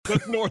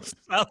the north,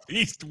 south,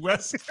 east,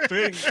 west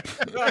thing.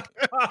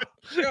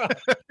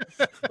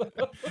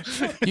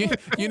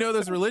 you know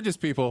those religious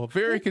people,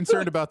 very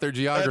concerned about their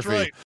geography.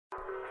 That's right.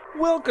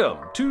 Welcome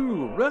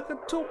to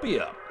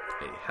Recotopia,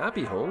 a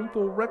happy home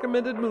for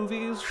recommended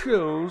movies,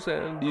 shows,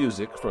 and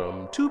music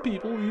from two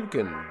people you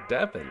can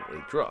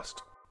definitely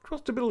trust.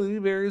 Trustability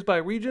varies by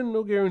region,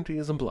 no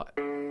guarantees implied.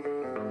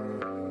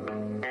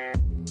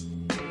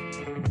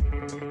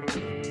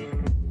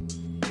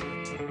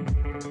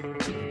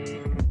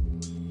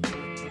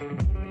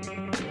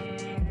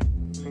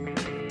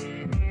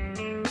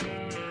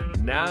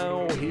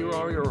 Now, here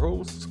are your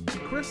hosts,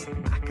 Chris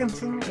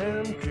Atkinson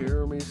and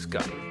Jeremy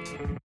Scott.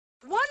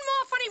 One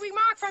more funny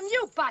remark from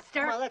you,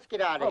 Buster. Well, let's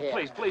get out of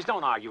here. Please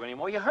don't argue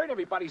anymore. You heard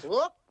everybody's...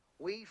 Look,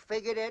 we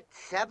figured it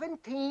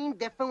 17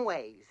 different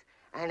ways.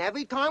 And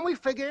every time we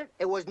figured it,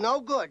 it was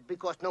no good.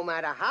 Because no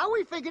matter how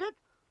we figured it,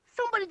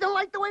 somebody didn't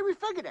like the way we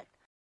figured it.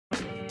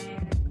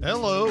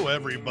 Hello,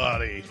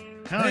 everybody.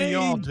 How are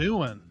y'all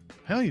doing?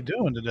 How are you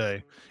doing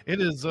today?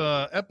 It is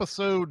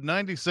episode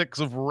 96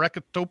 of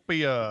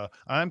Recotopia.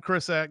 I'm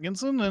Chris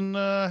Atkinson, and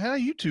how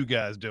you two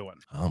guys doing?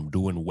 I'm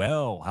doing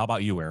well. How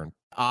about you, Aaron?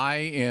 I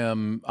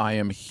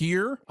am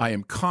here. I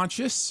am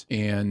conscious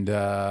and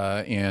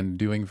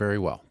doing very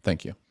well.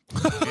 Thank you.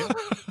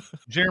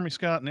 Jeremy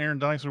Scott and Aaron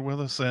Dice are with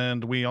us,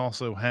 and we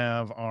also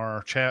have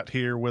our chat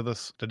here with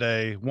us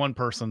today. One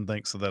person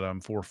thinks that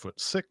I'm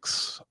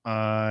 4'6".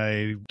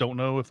 I don't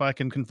know if I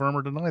can confirm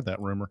or deny that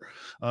rumor.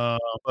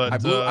 But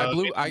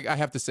I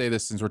have to say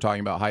this since we're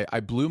talking about height. I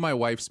blew my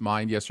wife's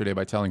mind yesterday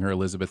by telling her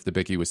Elizabeth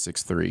Debicki was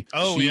 6'3".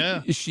 Oh,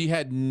 yeah. She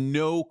had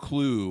no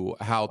clue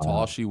how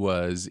tall she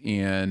was,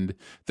 and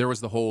there was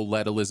the whole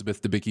 "Let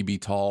Elizabeth Debicki be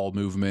tall"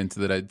 movement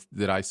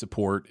that I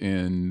support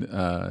in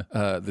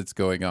that's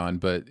going on.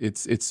 But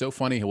it's so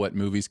funny what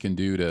movies can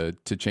do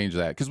to change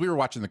that, because we were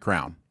watching The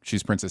Crown.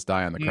 She's Princess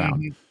Di on The Crown.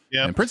 Mm-hmm.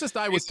 Yep. And Princess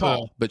Di was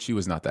tall, but she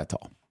was not that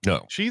tall.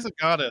 No. She's a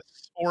goddess,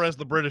 or as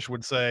the British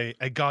would say,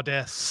 a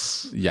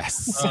goddess.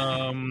 Yes.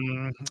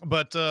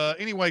 But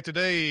anyway,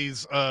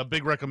 today's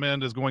big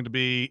recommend is going to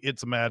be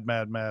It's a Mad,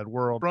 Mad, Mad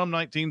World from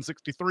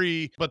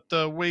 1963.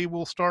 But we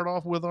will start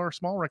off with our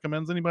small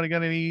recommends. Anybody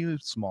got any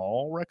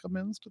small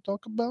recommends to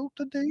talk about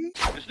today?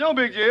 It's no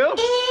big deal.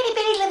 Itty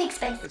bitty living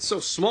space. It's so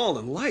small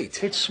and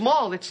light. It's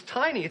small, it's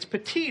tiny, it's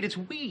petite, it's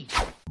wee.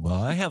 Well,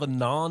 I have a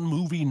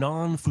non-movie,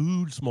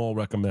 non-food small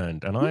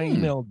recommend, and I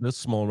emailed this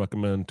small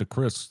recommend to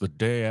Chris the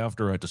day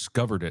after I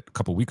discovered it a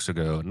couple weeks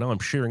ago, and now I'm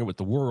sharing it with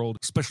the world,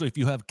 especially if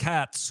you have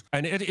cats,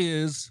 and it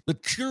is the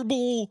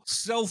Cheerable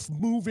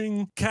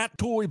self-moving cat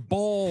toy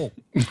ball.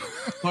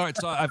 All right,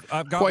 so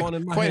I've got one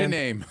in my quite hand a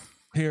name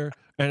here,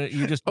 and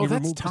you just that's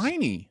remove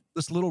tiny.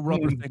 this little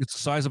rubber thing. It's the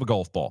size of a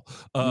golf ball,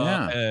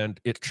 and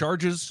it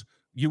charges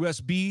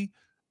USB,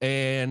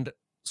 and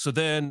so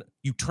then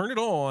you turn it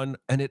on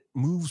and it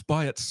moves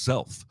by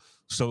itself.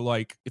 So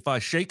like if I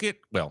shake it,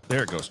 well,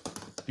 there it goes.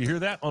 You hear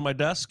that on my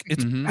desk?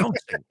 It's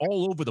bouncing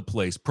all over the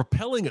place,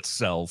 propelling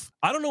itself.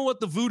 I don't know what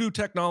the voodoo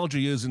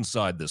technology is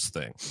inside this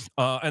thing.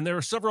 And there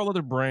are several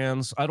other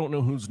brands. I don't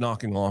know who's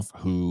knocking off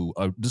who.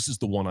 This is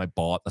the one I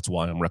bought. That's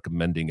why I'm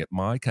recommending it.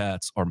 My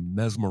cats are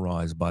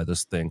mesmerized by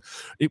this thing.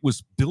 It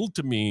was billed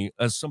to me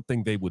as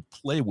something they would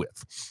play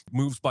with. It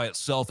moves by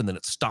itself, and then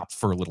it stops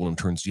for a little and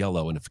turns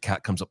yellow. And if a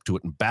cat comes up to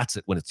it and bats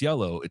it when it's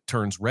yellow, it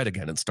turns red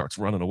again and starts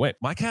running away.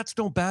 My cats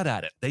don't bat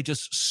at it. They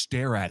just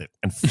stare at it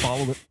and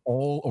follow it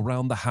all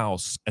around the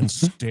house and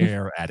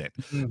stare at it.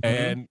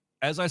 And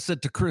as I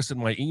said to Chris in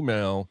my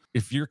email,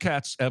 if your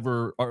cats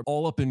ever are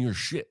all up in your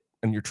shit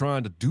and you're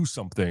trying to do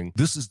something,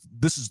 this is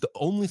the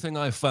only thing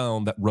I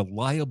found that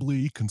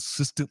reliably,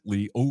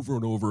 consistently, over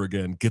and over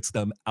again gets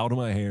them out of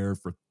my hair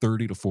for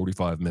 30 to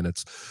 45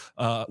 minutes.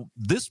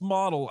 This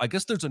model, I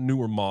guess there's a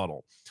newer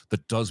model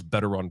that does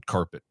better on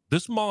carpet.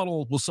 This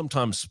model will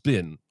sometimes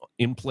spin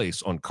in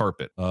place on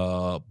carpet,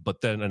 but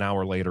then an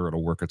hour later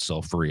it'll work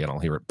itself free and I'll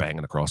hear it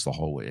banging across the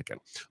hallway again.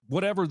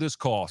 Whatever this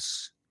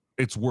costs,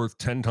 it's worth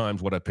 10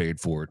 times what I paid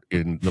for it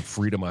in the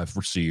freedom I've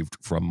received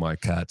from my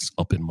cats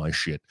up in my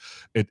shit.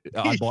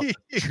 I bought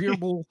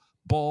Cheerable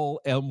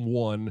Ball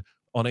M1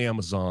 on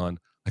Amazon.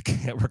 I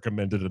can't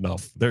recommend it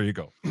enough. There you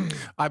go.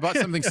 I bought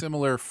something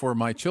similar for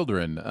my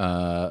children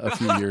a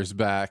few years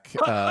back,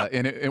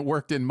 and it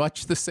worked in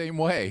much the same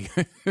way.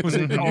 Was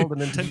it called a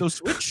Nintendo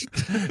Switch?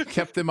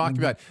 Kept them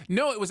occupied.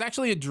 No, it was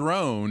actually a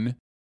drone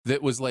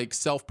that was like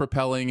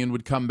self-propelling and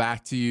would come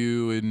back to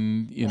you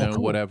and,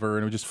 whatever,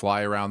 and it would just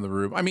fly around the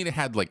room. I mean, it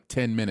had like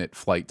 10-minute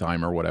flight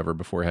time or whatever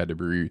before it had to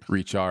be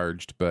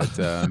recharged, but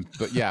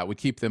yeah, it would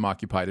keep them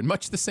occupied in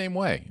much the same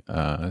way.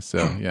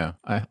 So yeah,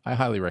 I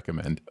highly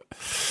recommend.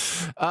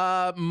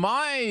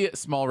 My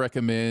small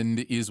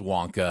recommend is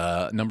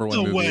Wonka,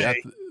 #1 movie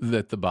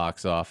at the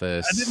box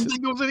office. I didn't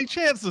think there was any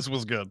chance this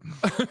was good.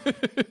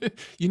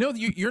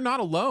 You're not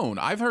alone.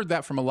 I've heard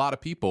that from a lot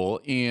of people,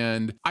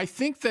 and I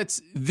think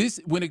that's this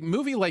when when a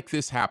movie like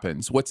this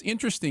happens, what's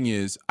interesting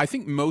is I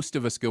think most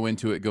of us go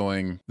into it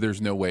going,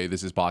 there's no way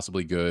this is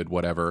possibly good,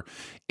 whatever.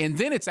 And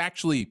then it's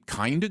actually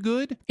kind of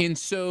good. And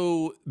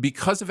so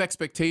because of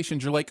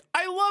expectations, you're like,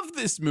 I love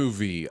this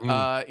movie.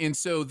 And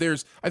so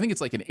I think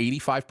it's like an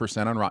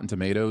 85% on Rotten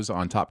Tomatoes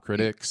on Top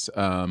Critics.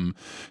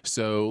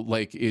 So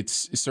like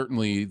it's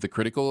certainly the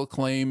critical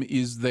acclaim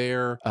is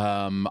there.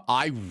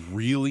 I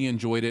really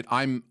enjoyed it.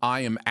 I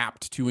am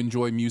apt to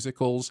enjoy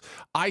musicals.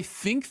 I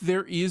think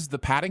there is the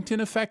Paddington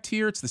effect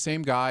here. It's the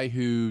same guy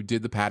who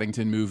did the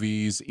Paddington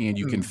movies, and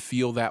you can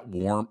feel that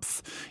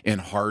warmth and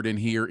heart in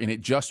here, and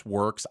it just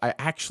works. I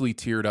actually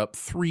teared up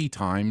 3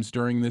 times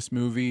during this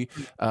movie.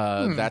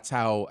 That's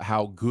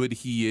how good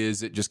he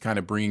is at just kind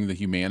of bringing the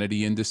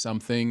humanity into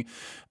something.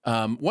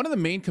 One of the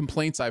main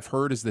complaints I've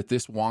heard is that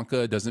this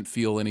Wonka doesn't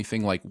feel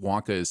anything like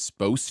Wonka is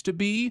supposed to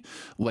be,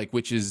 like,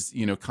 which is,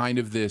 kind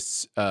of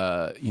this,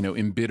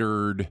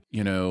 embittered,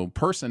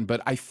 person.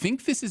 But I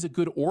think this is a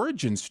good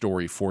origin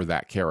story for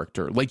that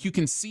character. Like, you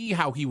can see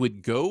how he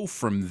would go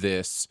from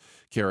this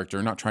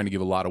character, not trying to give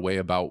a lot away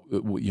about,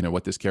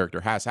 what this character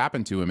has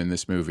happened to him in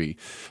this movie.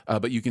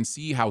 But you can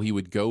see how he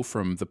would go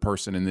from the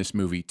person in this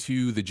movie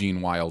to the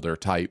Gene Wilder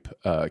type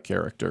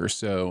character.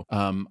 So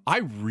I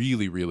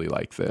really, really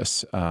like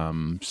this.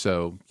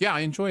 So yeah, I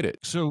enjoyed it.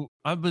 So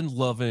I've been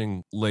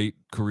loving late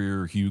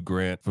career Hugh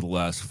Grant for the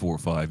last 4 or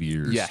 5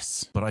 years.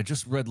 Yes. But I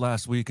just read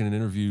last week in an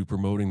interview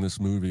promoting this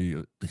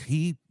movie,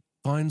 he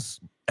finds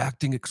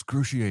acting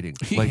excruciating.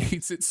 He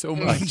hates it so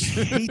much.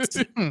 He hates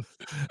it.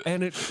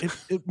 And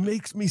it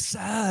makes me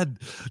sad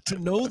to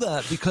know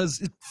that, because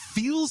it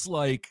feels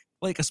like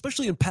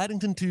especially in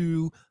Paddington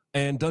 2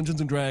 and Dungeons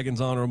and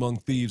Dragons Honor Among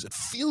Thieves, it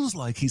feels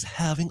like he's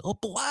having a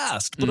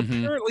blast, but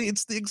apparently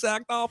it's the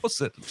exact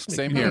opposite.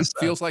 Same here.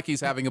 Feels like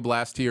he's having a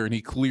blast here, and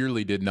he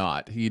clearly did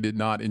not. He did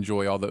not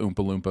enjoy all the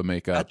Oompa Loompa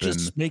makeup. That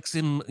just makes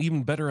him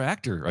even better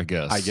actor, I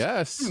guess.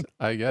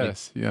 I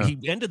guess. Yeah. He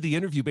ended the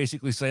interview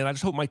basically saying, I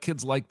just hope my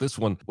kids like this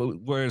one.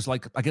 Whereas, I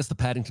guess the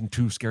Paddington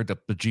 2 scared the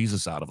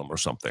bejesus out of him or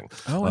something.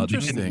 Oh,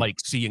 interesting. They didn't like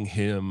seeing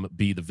him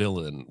be the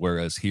villain,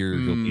 whereas here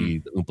he'll be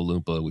the Oompa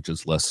Loompa, which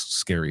is less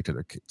scary to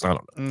their kids. I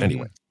don't know.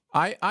 Anyway.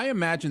 I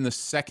imagine the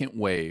second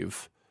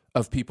wave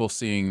of people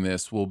seeing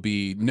this will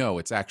be, no,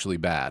 it's actually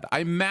bad. I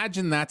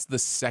imagine that's the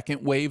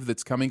second wave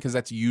that's coming, because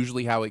that's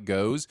usually how it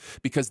goes,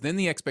 because then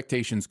the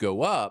expectations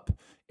go up,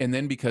 and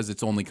then because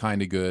it's only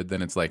kind of good,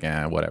 then it's like,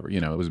 whatever,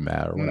 it was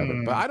bad or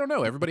whatever. But I don't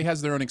know. Everybody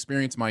has their own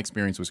experience. My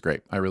experience was great.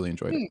 I really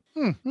enjoyed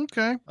it.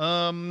 Okay.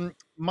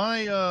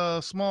 My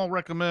small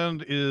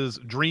recommend is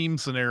Dream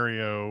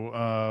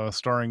Scenario,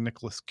 starring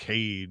Nicolas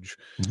Cage.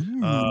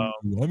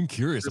 I'm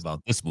curious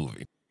about this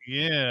movie.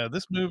 Yeah,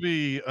 this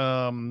movie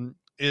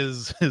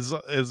is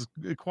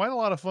quite a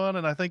lot of fun,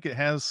 and I think it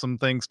has some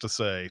things to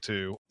say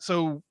too.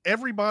 So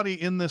everybody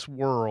in this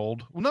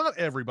world, well,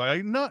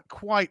 not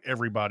quite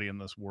everybody in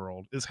this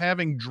world, is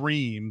having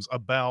dreams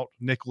about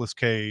Nicolas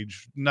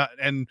Cage.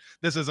 And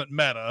this isn't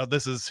meta.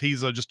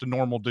 He's just a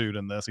normal dude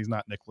in this. He's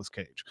not Nicolas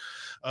Cage.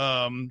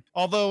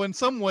 Although in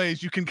some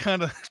ways you can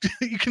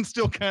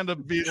still kind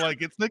of be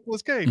like, it's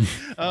Nicolas Cage.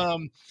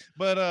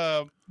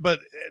 But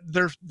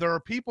there are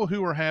people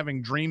who are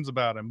having dreams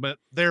about him, but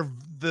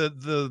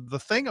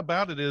the thing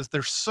about it is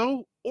they're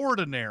so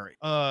ordinary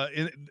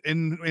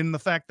in the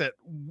fact that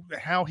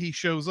how he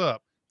shows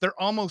up. They're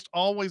almost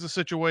always a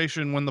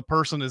situation when the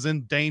person is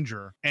in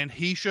danger and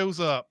he shows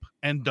up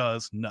and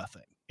does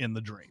nothing in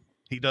the dream.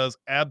 He does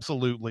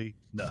absolutely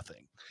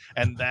nothing.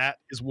 And that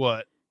is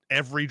what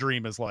every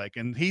dream is like.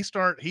 And he's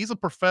a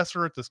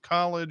professor at this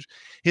college.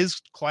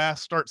 His class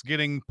starts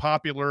getting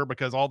popular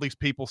because all these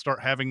people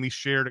start having these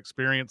shared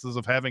experiences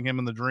of having him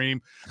in the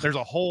dream. There's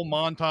a whole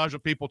montage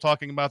of people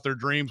talking about their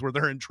dreams where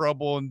they're in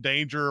trouble and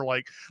danger,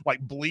 like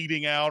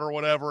bleeding out or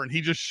whatever, and he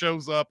just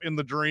shows up in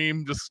the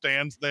dream, just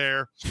stands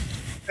there,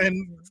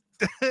 and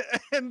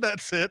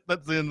that's it.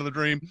 That's the end of the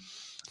dream.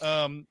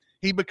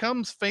 He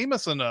becomes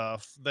famous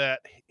enough that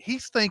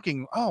he's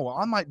thinking, oh,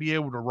 I might be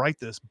able to write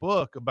this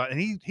book about,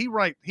 and he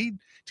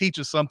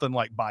teaches something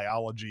like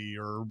biology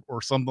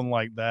or something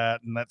like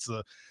that. And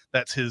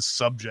that's his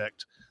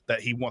subject that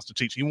he wants to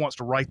teach. He wants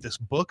to write this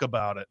book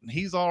about it. And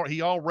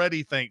he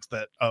already thinks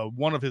that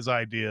one of his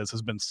ideas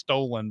has been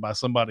stolen by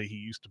somebody he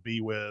used to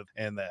be with,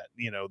 and that,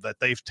 that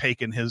they've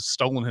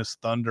stolen his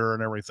thunder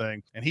and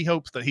everything. And he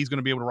hopes that he's going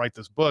to be able to write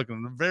this book.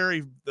 And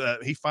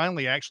he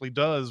finally actually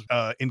does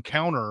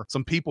encounter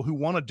some people who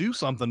want to do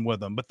something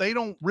with him, but they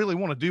don't really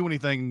want to do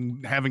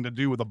anything having to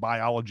do with a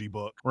biology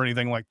book or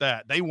anything like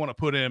that. They want to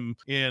put him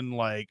in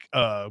like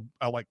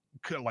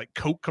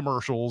Coke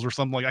commercials or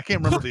something. I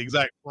can't remember the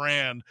exact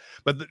brand,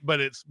 but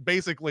it's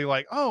basically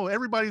like, oh,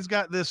 everybody's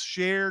got this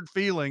shared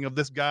feeling of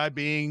this guy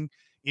being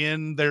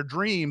in their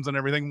dreams and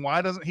everything.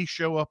 Why doesn't he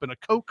show up in a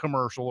Coke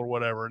commercial or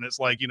whatever? And it's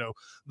like,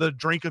 the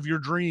drink of your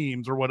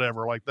dreams or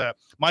whatever like that.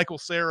 Michael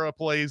Cera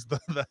plays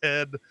the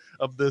head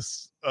of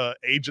this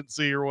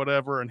agency or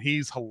whatever, and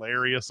he's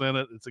hilarious in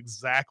it. It's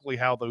exactly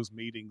how those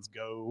meetings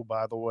go,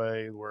 by the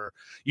way, where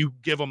you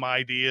give them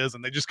ideas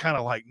and they just kind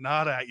of like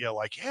nod at you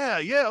like,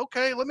 yeah,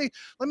 okay, let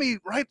me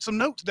write some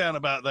notes down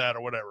about that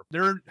or whatever.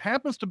 There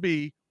happens to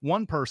be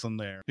one person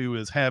there who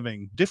is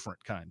having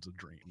different kinds of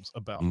dreams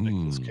about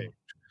Nicolas Cage,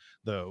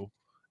 though,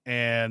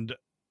 and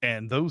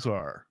those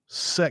are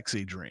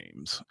sexy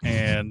dreams.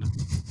 And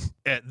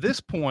at this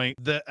point,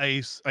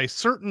 a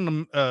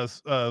certain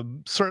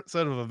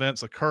set of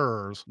events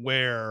occurs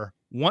where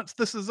once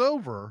this is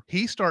over,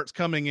 he starts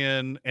coming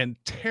in and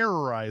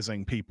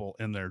terrorizing people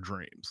in their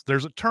dreams.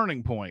 There's a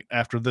turning point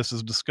after this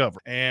is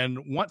discovered. And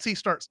once he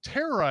starts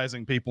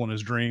terrorizing people in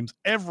his dreams,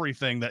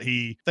 everything that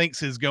he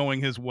thinks is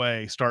going his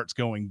way starts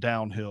going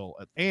downhill.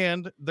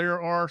 And there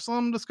are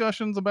some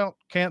discussions about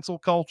cancel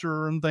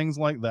culture and things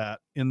like that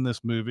in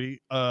this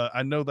movie.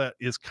 I know that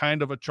is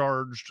kind of a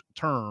charged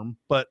term,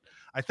 but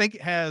I think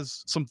it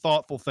has some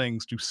thoughtful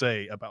things to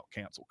say about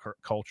cancel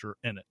culture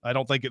in it. I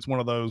don't think it's one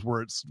of those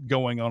where it's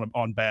going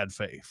on bad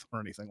faith or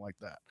anything like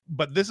that.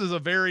 But this is a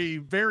very,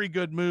 very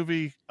good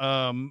movie.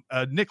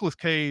 Nicolas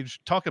Cage,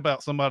 talk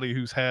about somebody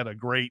who's had a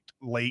great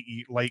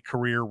late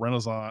career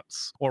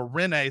renaissance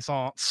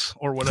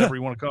or whatever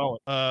you want to call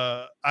it.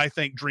 I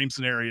think Dream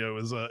Scenario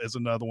is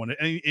another one.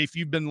 And if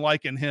you've been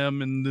liking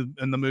him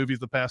in the movies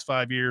the past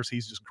 5 years,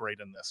 he's just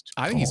great in this too.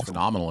 I think he's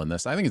phenomenal in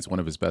this. I think it's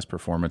one of his best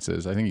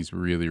performances. I think he's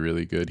really,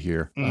 really good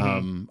here.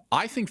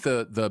 I think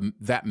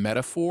that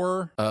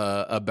metaphor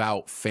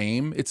about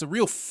fame, it's a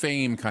real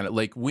fame kind of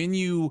like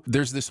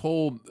there's this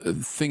whole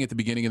thing at the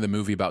beginning of the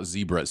movie about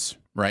zebras,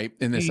 right?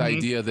 And this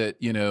idea that,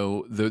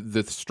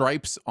 the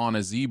stripes on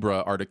a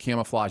zebra are to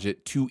camouflage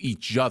it to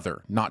each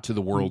other, not to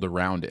the world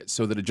around it,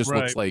 so that it just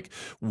looks like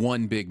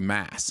one big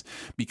mass.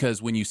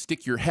 Because when you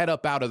stick your head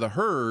up out of the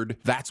herd,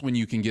 that's when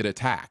you can get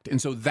attacked.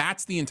 And so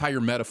that's the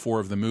entire metaphor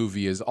of the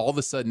movie, is all of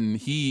a sudden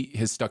he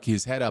has stuck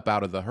his head up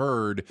out of the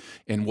herd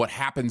and what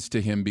happens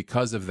to him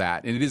because of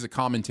that. And it is a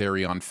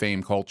commentary on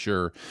fame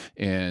culture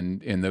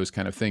and those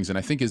kind of things. And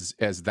I think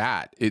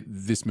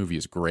this movie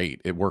is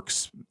great. It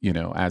works,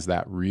 as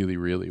that really,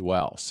 really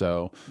well.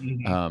 So,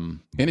 and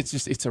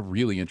it's a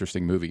really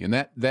interesting movie. And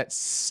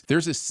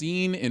there's a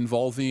scene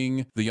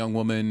involving the young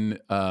woman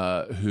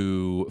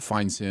who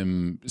finds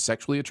him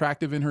sexually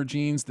attractive in her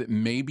jeans that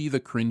may be the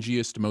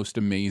cringiest, most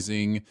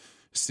amazing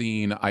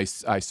scene I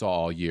saw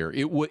all year.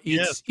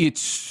 It's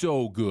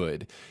so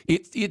good.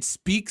 It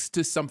speaks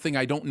to something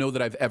I don't know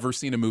that I've ever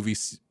seen a movie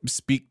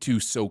speak to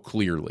so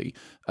clearly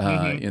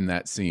in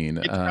that scene.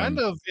 It's kind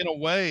of in a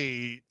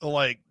way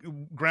like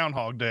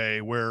Groundhog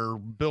Day, where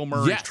Bill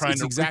Murray's trying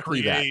to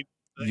recreate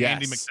the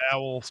Andy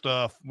McDowell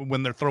stuff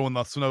when they're throwing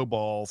the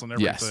snowballs and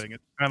everything.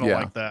 It's kind of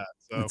like that.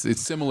 So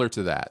it's similar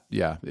to that.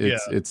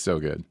 It's so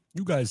good.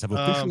 You guys have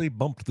officially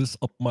bumped this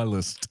up my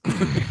list.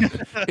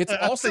 It's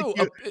also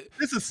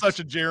this is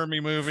such a Jeremy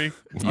movie.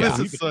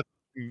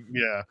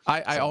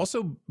 I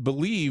also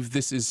believe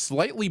this is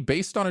slightly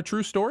based on a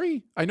true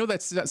story. I know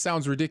that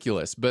sounds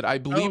ridiculous, but I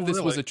believe this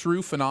was a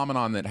true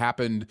phenomenon that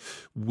happened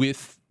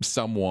with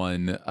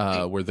someone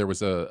where there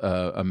was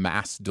a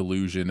mass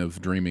delusion of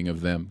dreaming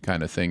of them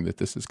kind of thing that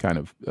this is kind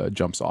of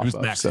jumps off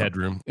of. Max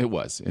Headroom. It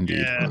was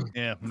indeed.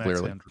 Yeah, Max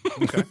clearly. Headroom.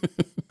 Okay.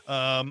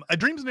 A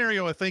Dream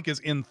Scenario, I think, is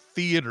in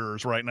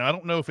theaters right now. I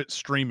don't know if it's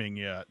streaming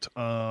yet.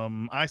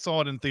 I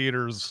saw it in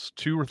theaters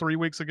 2 or 3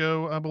 weeks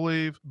ago, I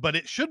believe, but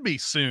it should be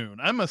soon.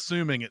 I'm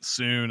assuming it's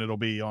soon. It'll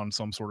be on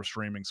some sort of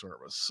streaming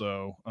service.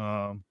 So,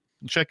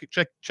 check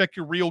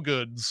your real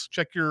goods.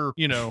 Check your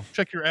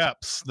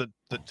apps that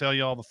tell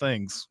you all the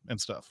things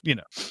and stuff.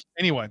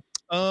 Anyway.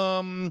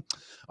 All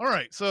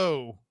right.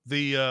 So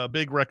the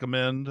big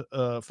recommend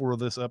for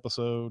this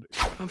episode.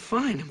 I'm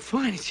fine.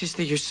 It's just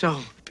that you're so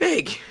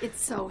big.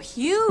 It's so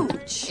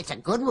huge. It's a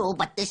good rule,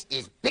 but this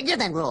is bigger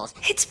than rules.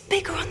 It's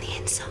bigger on the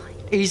inside.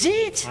 Is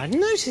it? I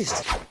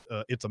noticed.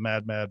 It's a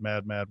mad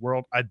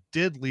world. I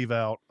did leave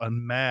out a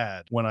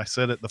mad when I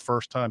said it the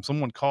first time.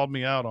 Someone called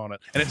me out on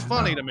it. And it's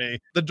funny to me.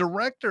 The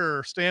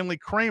director, Stanley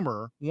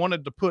Kramer,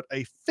 wanted to put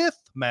a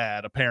 5th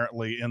mad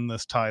apparently in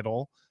this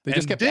title. They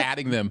just kept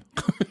adding them.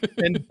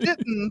 And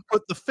didn't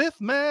put the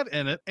 5th mad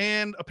in it.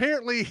 And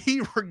apparently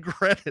he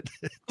regretted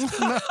it.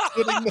 Not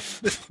putting the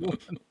 5th one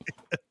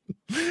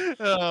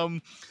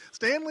in.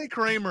 Stanley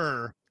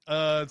Kramer.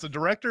 It's a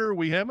director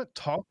we haven't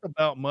talked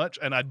about much,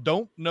 and I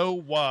don't know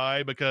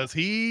why, because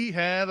he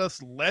had a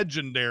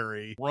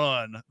legendary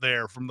run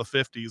there from the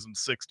 50s and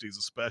 60s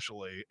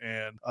especially,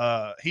 and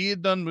he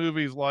had done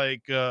movies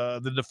like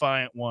The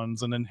Defiant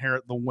Ones and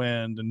Inherit the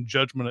Wind and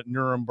Judgment at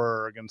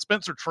Nuremberg, and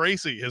Spencer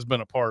Tracy has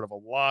been a part of a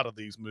lot of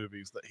these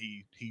movies that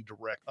he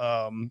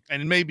directed.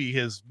 And maybe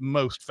his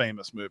most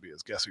famous movie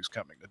is Guess Who's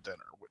Coming to Dinner,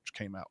 which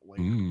came out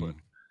later.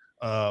 But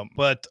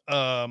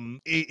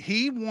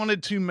He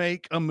wanted to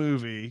make a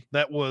movie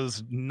that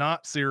was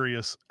not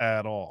serious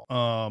at all.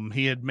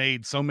 He had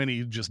made so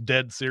many just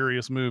dead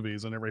serious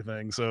movies and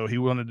everything, so he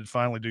wanted to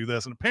finally do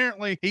this. And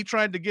apparently, he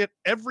tried to get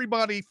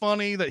everybody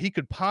funny that he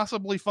could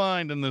possibly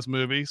find in this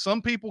movie.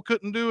 Some people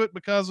couldn't do it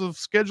because of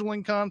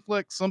scheduling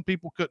conflicts. Some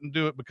people couldn't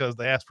do it because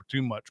they asked for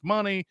too much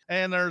money.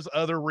 And there's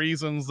other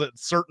reasons that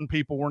certain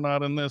people were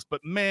not in this.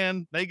 But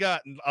man, they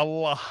got a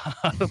lot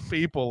of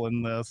people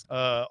in this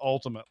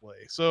ultimately.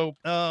 So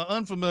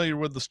unfamiliar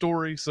with the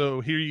story.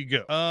 So here you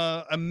go.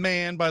 A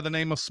man by the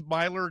name of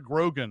Smiler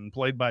Grogan,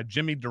 played by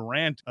Jimmy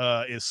Durant,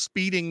 is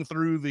speeding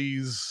through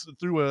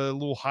a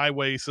little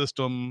highway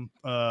system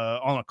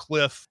on a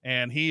cliff,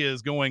 and he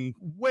is going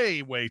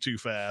way too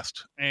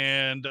fast,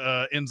 and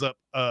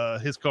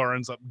his car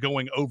ends up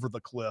going over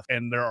the cliff.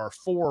 And there are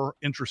 4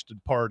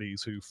 interested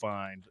parties who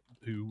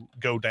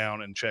go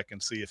down and check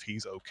and see if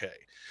he's okay.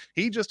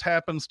 He just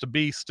happens to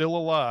be still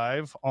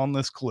alive on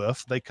this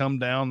cliff. They come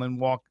down and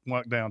walk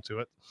down to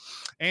it.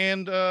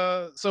 And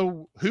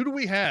so who do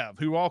we have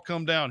who all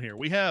come down here?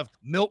 We have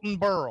Milton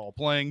Berle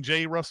playing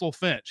J. Russell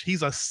Finch.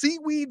 He's a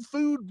seaweed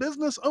food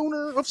business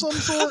owner of some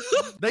sort.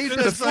 They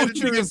decided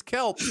to give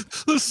kelp. They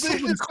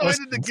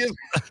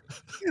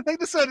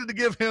decided to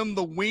give him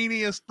the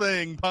weeniest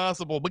thing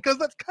possible, because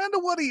that's kind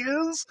of what he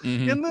is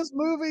in this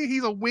movie.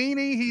 He's a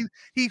weenie.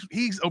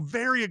 He's a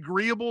very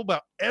agreeable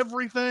about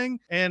everything,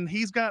 and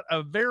he's got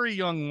a very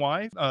young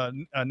wife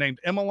named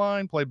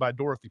Emmeline, played by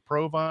Dorothy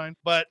Provine.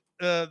 But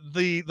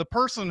the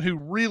person who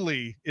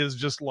really is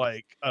just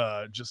like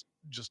just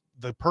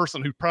the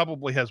person who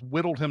probably has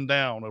whittled him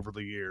down over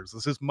the years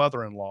is his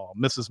mother-in-law,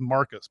 Mrs.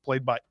 Marcus,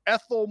 played by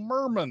Ethel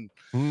Merman,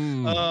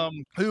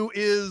 who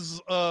is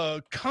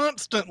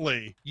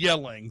constantly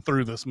yelling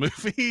through this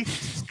movie,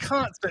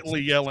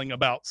 constantly yelling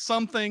about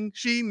something.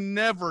 She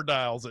never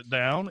dials it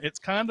down. It's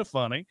kind of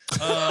funny.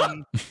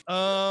 Then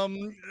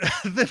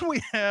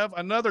we have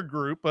another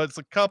group. It's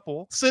a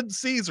couple. Sid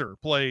Caesar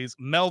plays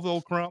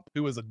Melville Crump,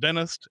 who is a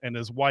dentist, and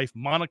his wife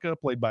Monica,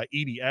 played by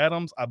Edie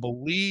Adams. I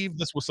believe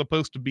this was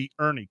supposed to be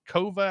Ernie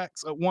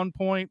Kovacs at one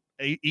point.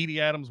 Edie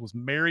Adams was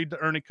married to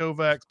Ernie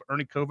Kovacs, but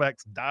Ernie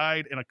Kovacs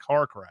died in a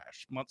car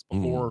crash months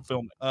before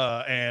filming.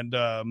 I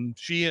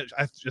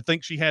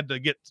think she had to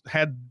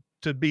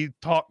be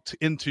talked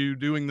into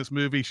doing this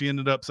movie. She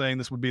ended up saying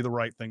this would be the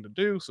right thing to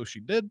do, so she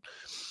did.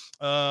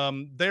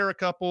 They're a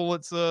couple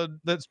that's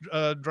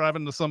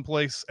driving to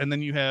someplace, and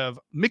then you have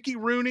Mickey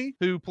Rooney,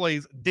 who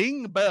plays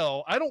Ding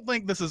Bell. I don't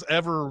think this is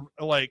ever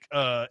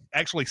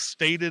actually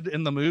stated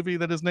in the movie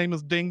that his name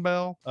is Ding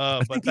Bell.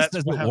 But he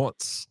says it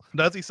once.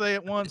 Does he say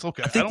it once?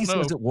 Okay, I think don't he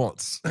know. says it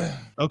once.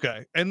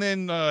 Okay, and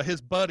then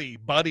his Buddy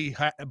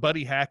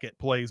Hackett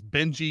plays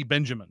Benji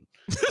Benjamin.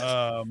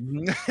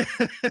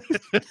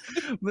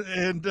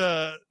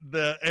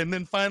 And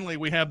then finally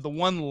we have the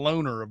one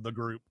loner of the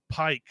group,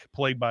 Pike,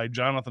 played by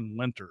Jonathan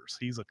Winters.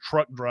 He's a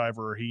truck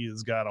driver. He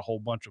has got a whole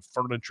bunch of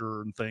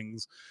furniture and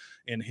things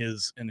in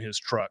his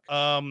truck.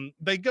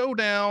 They go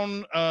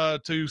down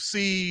to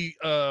see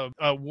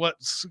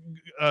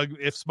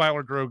if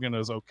Smiler Grogan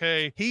is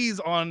okay. He's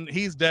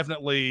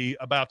definitely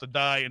about to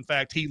die. In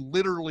fact, he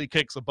literally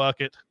kicks a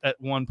bucket at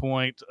one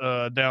point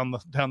down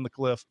the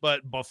cliff.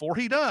 But before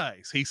he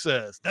dies, he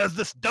says, "There's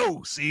this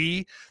dough,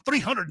 see,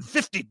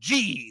 350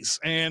 G's,"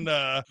 and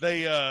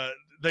he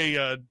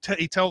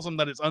tells them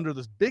that it's under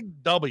this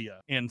big W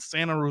in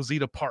Santa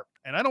Rosita Park.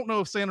 And I don't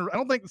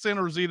think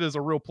Santa Rosita is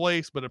a real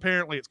place, but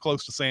apparently it's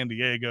close to San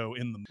Diego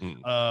in the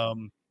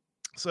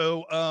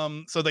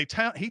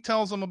he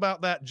tells them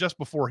about that just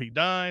before he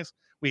dies.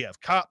 We have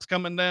cops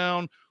coming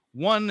down.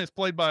 One is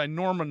played by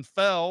Norman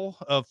Fell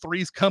of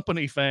Three's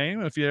Company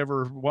fame. If you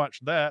ever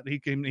watched that, he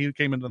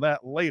came into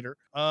that later.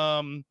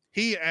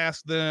 He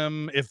asked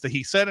them if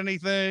he said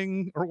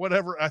anything or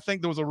whatever. I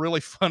think there's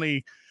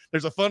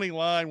a funny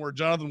line where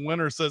Jonathan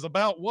Winters says,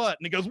 "About what?"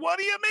 And he goes, "What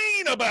do you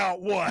mean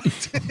about what?"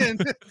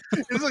 And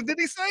it's like, did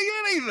he say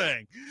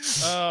anything?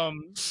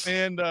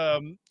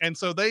 And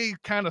so they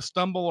kind of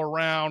stumble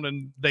around,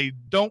 and they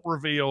don't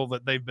reveal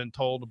that they've been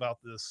told about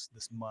this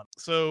money.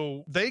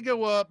 So they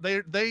go up,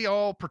 they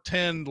all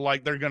pretend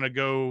like they're going to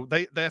go,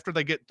 after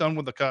they get done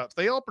with the cops,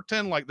 they all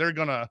pretend like they're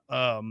going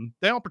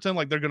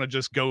to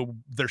just go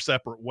their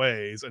separate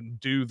ways and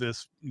do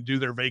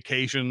their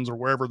vacations or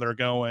wherever they're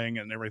going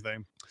and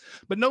everything.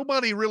 But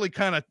nobody really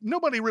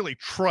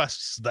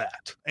trusts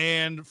that.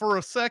 And for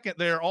a second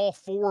there, all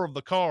 4 of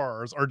the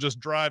cars are just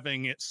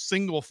driving at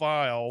single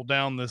file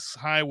down this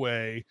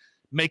highway,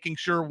 making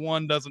sure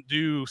one doesn't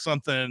do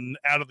something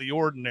out of the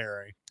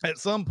ordinary. At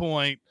some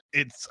point,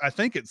 I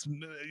think it's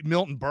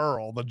Milton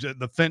Berle,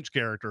 the Finch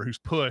character, who's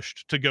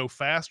pushed to go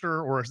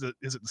faster, or is it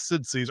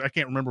Sid Caesar? I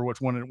can't remember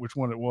which one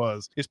it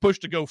was. It's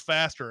pushed to go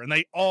faster, and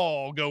they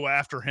all go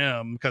after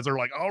him because they're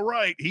like, all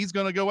right, he's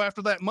going to go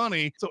after that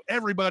money. So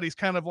everybody's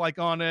kind of like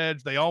on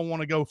edge. They all want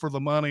to go for the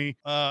money.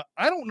 I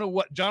don't know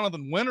what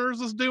Jonathan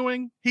Winters is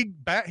doing. He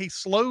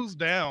slows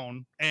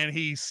down and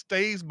he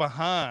stays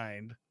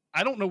behind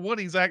I don't know what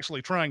he's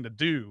actually trying to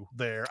do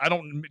there.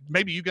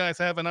 Maybe you guys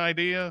have an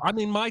idea. I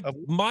mean,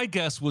 my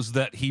guess was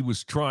that he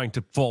was trying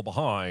to fall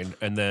behind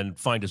and then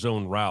find his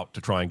own route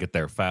to try and get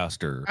there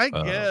faster. I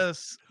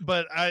guess,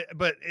 but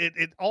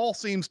it all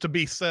seems to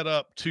be set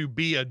up to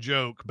be a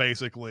joke,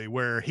 basically,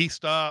 where he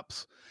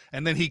stops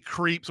and then he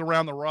creeps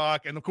around the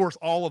rock, and of course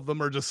all of them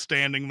are just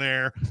standing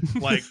there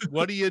like,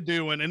 what are you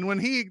doing? And when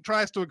he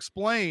tries to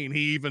explain,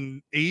 he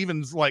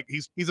even's like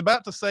he's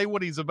about to say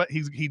what he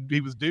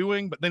was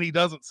doing, but then he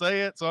doesn't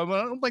say it. So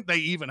I don't think they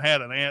even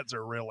had an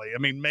answer, really. I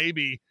mean,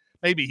 maybe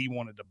he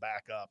wanted to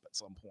back up at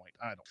some point.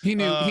 I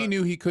don't. He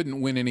knew he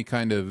couldn't win any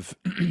kind of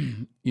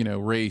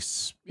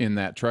race in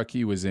that truck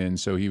he was in,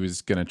 so he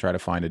was going to try to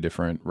find a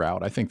different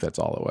route. I think that's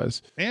all it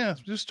was. Yeah,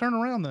 just turn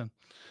around then.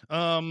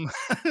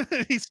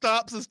 He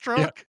stops his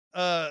truck.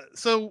 Yeah.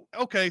 So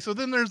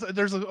then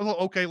there's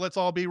okay, let's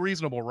all be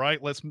reasonable, right?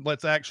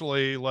 Let's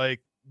actually like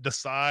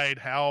decide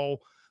how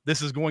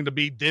this is going to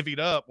be divvied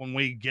up when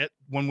we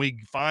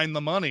find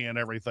the money and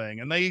everything.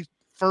 And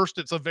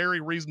it's a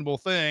very reasonable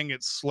thing.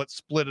 Let's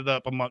split it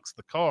up amongst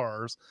the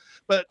cars.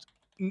 But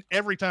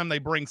every time they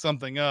bring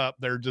something up,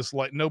 they're just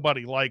like,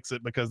 nobody likes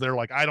it because they're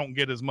like, I don't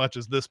get as much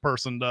as this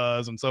person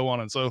does, and so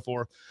on and so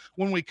forth.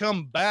 When we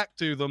come back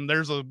to them,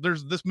 this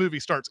movie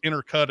starts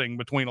intercutting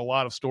between a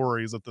lot of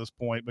stories at this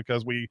point,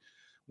 because we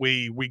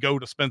go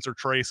to Spencer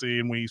Tracy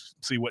and we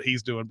see what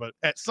he's doing. But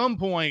at some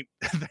point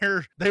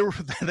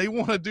they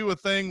want to do a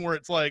thing where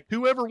it's like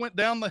whoever went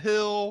down the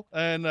hill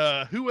and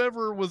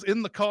whoever was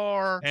in the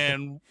car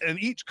and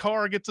each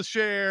car gets a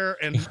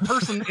share, and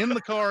person in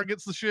the car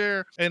gets the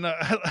share. And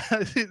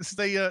there's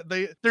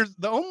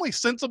the only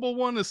sensible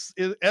one is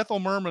Ethel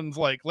Merman's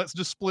like, let's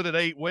just split it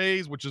 8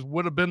 ways, which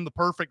would have been the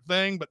perfect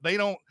thing. But they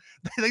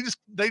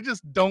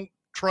just don't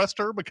trust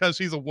her because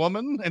she's a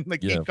woman, and they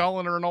keep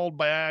calling her an old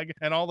bag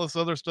and all this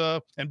other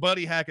stuff. And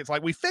Buddy Hackett's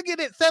like, we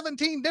figured it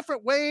 17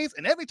 different ways,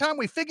 and every time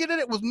we figured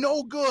it was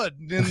no good.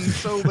 And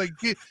so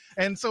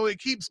it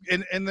keeps,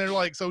 and they're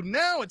like, so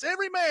now it's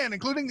every man,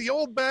 including the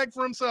old bag,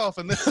 for himself.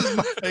 And this is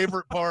my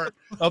favorite part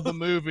of the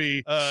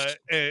movie.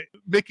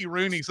 Mickey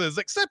Rooney says,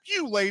 except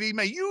you, lady,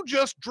 may you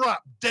just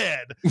drop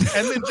dead.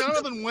 And then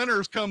Jonathan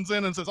Winters comes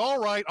in and says, all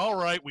right,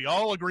 we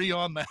all agree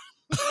on that.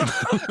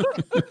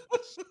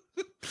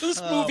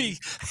 This movie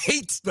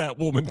hates that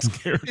woman's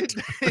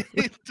character.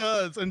 It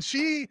does, and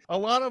a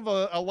lot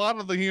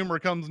of the humor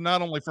comes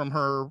not only from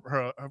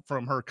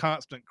her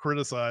constant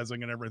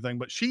criticizing and everything,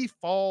 but she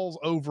falls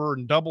over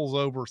and doubles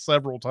over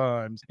several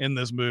times in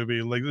this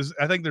movie. Like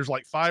I think there's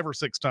like 5 or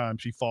 6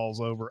 times she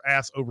falls over,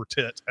 ass over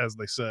tit, as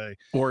they say,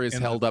 or is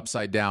held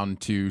upside down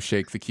to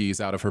shake the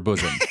keys out of her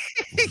bosom.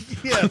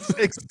 Yes,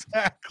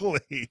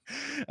 exactly.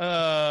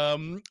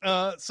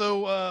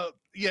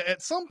 Yeah,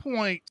 at some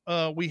point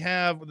we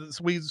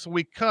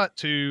cut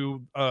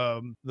to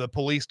the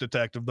police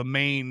detective, the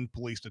main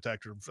police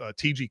detective,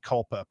 T.G.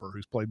 Culpepper,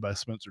 who's played by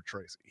Spencer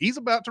Tracy. He's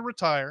about to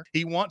retire.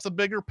 He wants a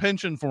bigger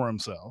pension for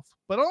himself,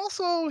 but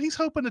also he's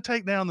hoping to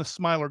take down the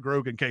Smiler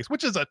Grogan case,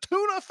 which is a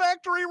tuna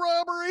factory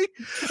robbery.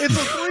 It's a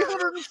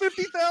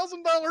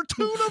 $350,000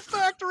 tuna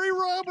factory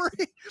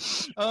robbery.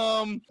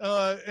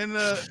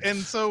 And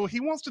so he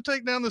wants to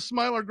take down the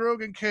Smiler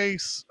Grogan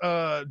case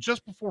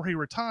just before he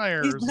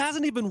retires.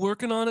 Hasn't he been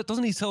working on it?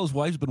 Doesn't he tell his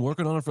wife he's been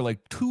working on it for like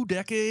 2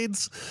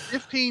 decades?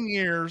 15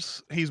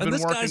 years he's been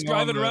working on it. And this guy's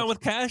driving around with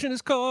cash in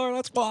his car.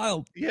 That's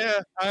wild.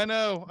 Yeah, I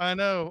know.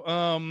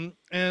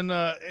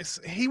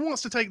 He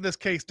wants to take this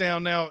case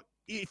down. Now,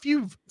 if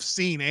you've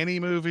seen any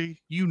movie,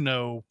 you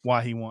know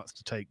why he wants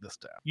to take this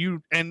down.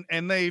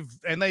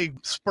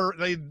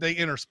 They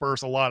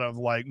intersperse a lot of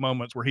like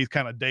moments where he's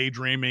kind of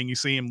daydreaming. You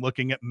see him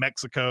looking at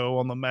Mexico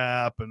on the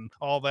map and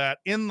all that.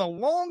 In the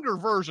longer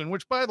version,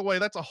 which by the way,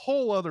 that's a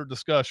whole other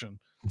discussion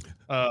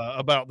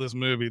about this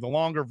movie, the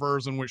longer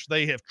version, which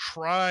they have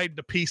tried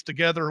to piece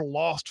together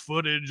lost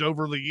footage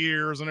over the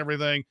years and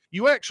everything.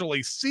 You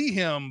actually see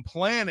him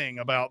planning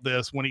about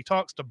this when he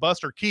talks to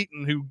Buster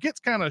Keaton, who gets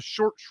kind of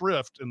short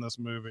shrift in this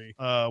movie.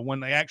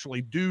 When they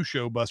actually do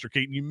show Buster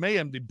Keaton, you may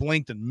have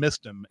blinked and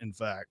missed him. In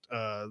fact,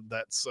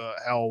 that's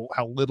how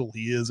little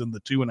he is in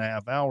the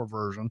 2.5 hour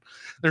version.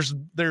 There's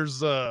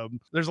a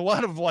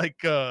lot of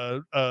like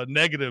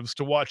negatives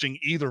to watching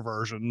either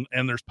version,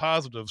 and there's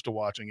positives to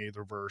watching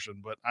either version.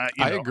 But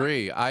I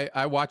agree.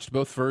 I watched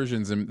both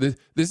versions, and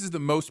this is the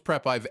most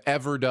prep I've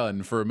ever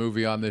done for a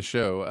movie on this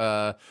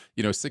show.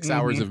 6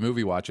 hours of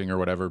movie watching or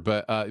whatever.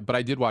 But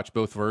I did watch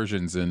both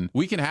versions, and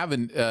we can have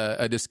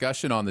a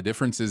discussion on the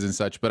differences and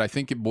such. But I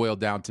think it boiled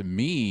down to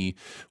me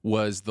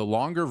was the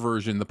longer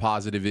version. The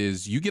positive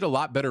is you get a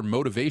lot better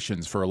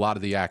motivations for a lot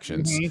of the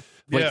actions.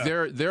 Like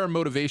there are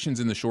motivations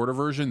in the shorter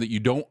version that you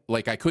don't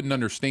like. I couldn't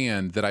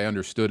understand that I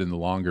understood in the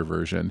longer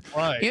version.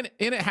 Right. And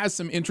it has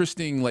some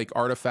interesting like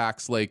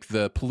artifacts, like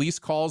the police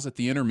calls at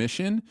the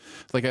intermission.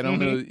 Like I don't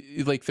know,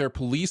 like there are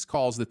police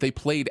calls that they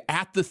played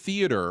at the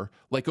theater,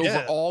 like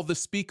over all the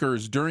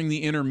speakers during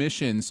the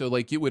intermission. So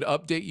like it would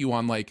update you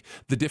on like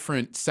the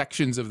different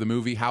sections of the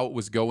movie, how it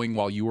was going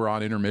while you were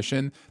on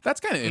intermission. That's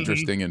kind of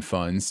interesting and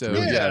fun. So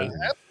yeah.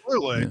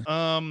 absolutely.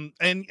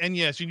 And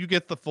yes, you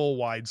get the full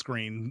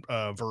widescreen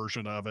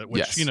version of it, which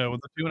Yes. the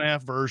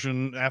 2.5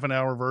 version, half an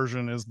hour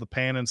version is the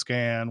pan and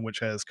scan, which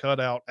has cut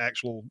out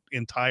actual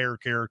entire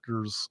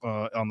characters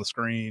on the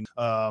screen.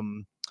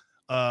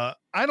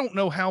 I don't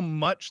know how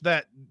much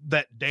that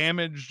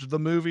damaged the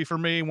movie for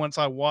me once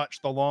I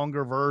watched the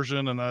longer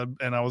version and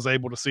I was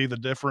able to see the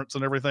difference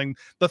and everything.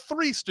 The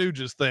Three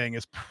Stooges thing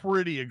is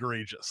pretty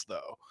egregious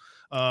though.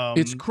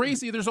 It's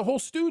crazy. There's a whole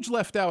Stooge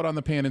left out on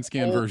the pan and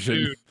scan version.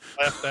 Stooge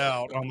left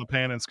out on the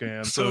pan and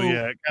scan. So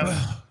yeah, it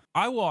kinda...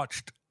 I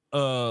watched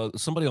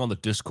somebody on the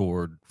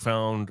Discord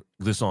found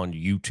this on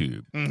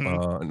YouTube. And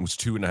it was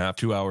 2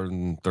 hours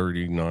and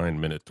 39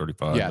 minutes,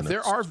 35 minutes.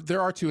 There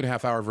are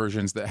 2.5 hour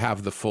versions that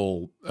have the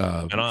full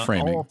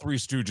framing. All Three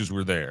Stooges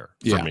were there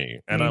for me,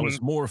 and I was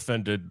more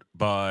offended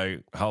by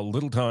how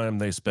little time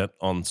they spent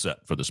on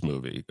set for this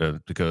movie.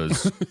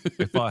 Because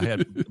if I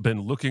had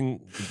been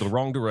looking the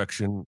wrong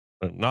direction,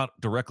 not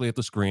directly at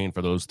the screen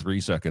for those 3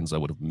 seconds, I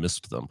would have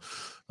missed them.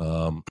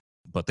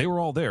 But they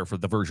were all there for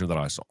the version that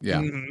I saw.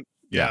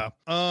 Yeah.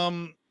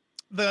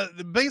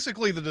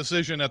 Basically the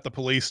decision at the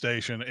police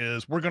station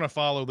is we're going to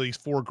follow these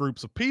 4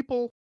 groups of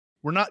people.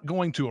 We're not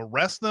going to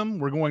arrest them.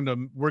 We're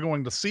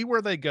going to see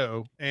where they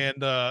go,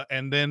 and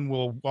then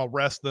we'll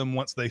arrest them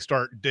once they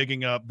start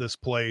digging up this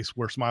place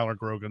where Smiler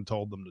Grogan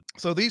told them to.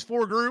 So these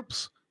 4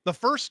 groups, the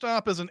first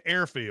stop is an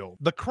airfield.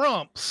 The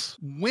Crumps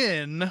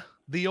win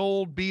the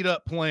old beat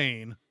up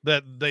plane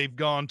that they've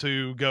go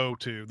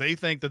to. They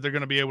think that they're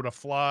going to be able to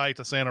fly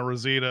to Santa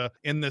Rosita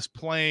in this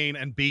plane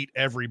and beat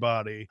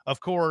everybody. Of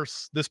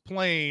course, this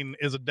plane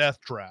is a death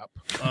trap.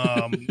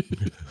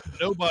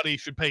 Nobody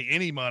should pay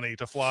any money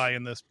to fly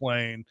in this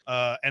plane.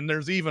 And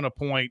there's even a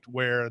point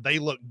where they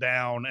look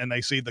down and they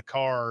see the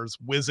cars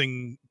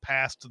whizzing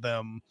past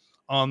them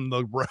on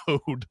the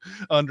road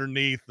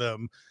underneath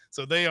them.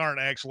 So they aren't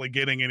actually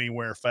getting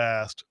anywhere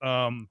fast.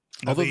 Although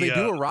they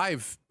do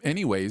arrive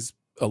anyways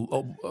a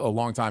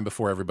long time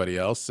before everybody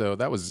else. So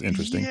that was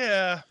interesting.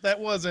 Yeah, that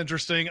was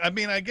interesting. I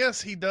mean, I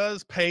guess he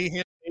does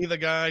pay the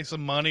guy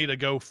some money to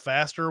go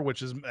faster,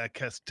 which is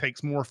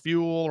takes more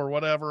fuel or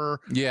whatever.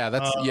 Yeah,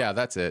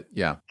 that's it.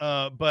 Yeah.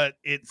 But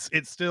it's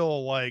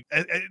still like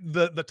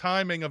the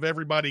timing of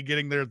everybody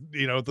getting there,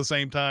 at the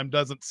same time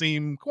doesn't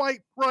seem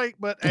quite right.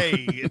 But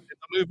hey, it's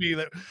a movie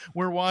that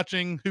we're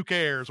watching. Who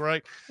cares,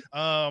 right?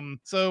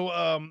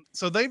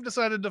 So they've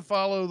decided to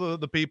follow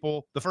the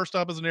people. The first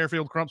stop is an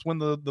airfield. Crumps win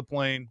the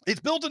plane. It's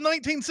built in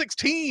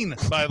 1916,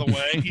 by the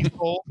way. He's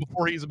told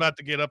before he's about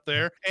to get up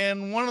there.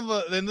 And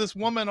this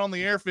woman on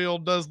the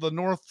airfield does the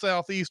north,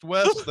 south, east,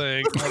 west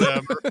thing,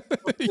 whatever.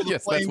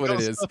 Yes, that's what it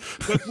is.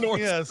 The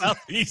north, south,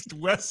 east,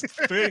 west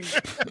thing.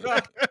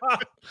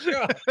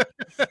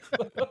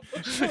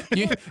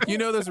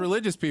 Those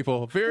religious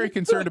people very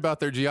concerned about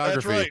their geography.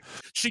 That's right.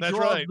 She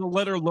draws the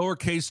letter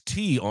lowercase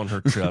t on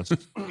her chest.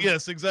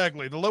 Yes,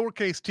 exactly. The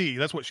lowercase t.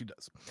 That's what she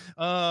does.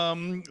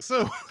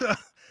 So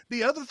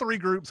the other 3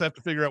 groups have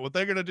to figure out what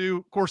they're going to do.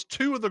 Of course,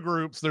 2 of the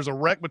groups, there's a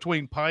wreck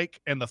between Pike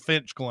and the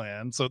Finch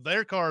clan, so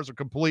their cars are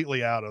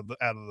completely out of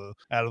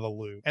the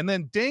loop. And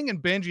then Ding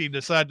and Benji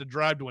decide to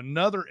drive to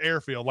another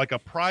airfield, like a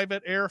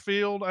private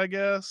airfield, I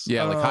guess.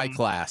 Yeah, like high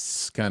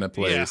class kind of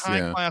place. Yeah,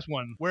 high class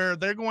one, where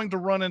they're going to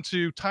run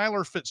into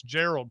Tyler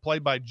Fitzgerald,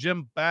 played by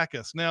Jim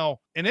Backus. Now,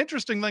 an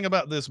interesting thing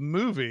about this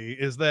movie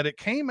is that it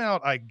came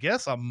out, I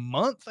guess, a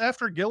month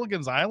after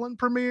Gilligan's Island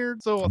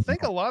premiered. So I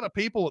think a lot of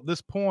people at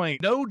this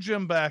point know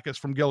Jim Backus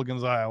from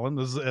Gilligan's Island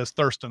as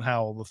Thurston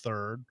Howell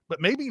III,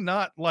 but maybe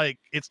not, like,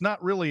 it's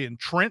not really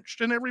entrenched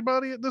in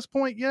everybody at this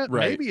point yet.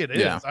 Right. Maybe it is.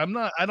 Yeah.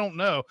 I don't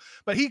know.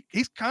 But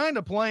he's kind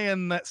of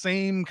playing that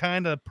same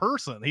kind of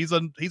person. He's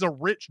a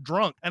rich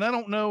drunk. And I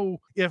don't know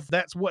if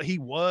that's what he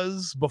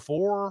was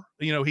before,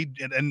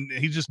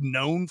 he's just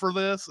known for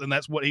this and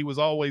that's what he was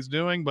always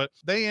doing. But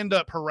they end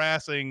up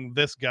harassing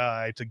this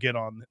guy to get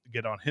on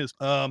his.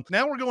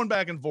 Now we're going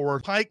back and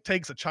forth. Pike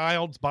takes a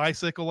child's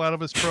bicycle out of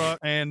his truck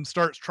and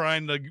starts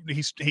trying to.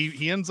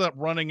 He ends up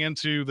running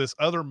into this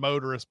other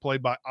motorist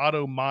played by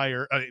Otto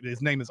Meyer.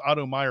 His name is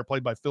Otto Meyer,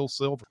 played by Phil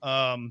Silver.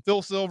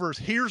 Phil Silvers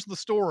hears the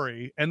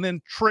story and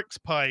then tricks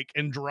Pike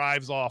and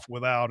drives off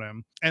without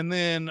him. And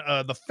then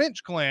the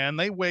Finch clan,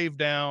 they wave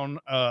down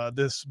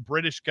this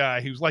British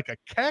guy who's like a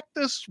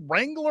cactus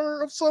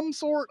wrangler of some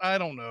sort. I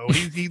don't know.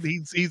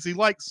 He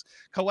likes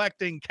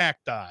collecting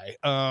cacti.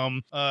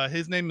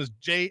 His name is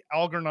J.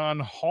 Algernon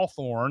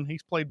Hawthorne.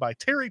 He's played by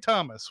Terry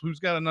Thomas, who's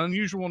got an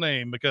unusual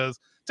name because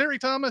Terry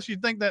Thomas,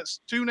 you'd think that's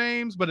 2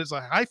 names, but it's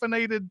a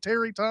hyphenated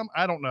Terry Thomas.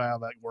 I don't know how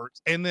that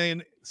works. And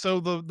then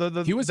so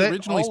he was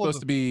originally supposed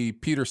to be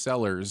Peter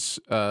Sellers.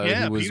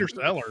 Peter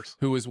Sellers,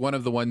 who was one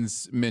of the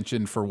ones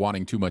mentioned for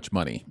wanting too much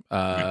money.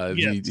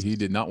 Yes. He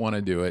did not want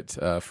to do it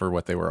for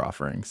what they were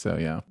offering. So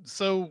yeah.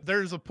 So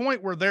there's a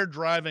point where they're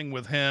driving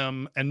with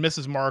him, and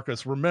Mrs.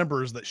 Marcus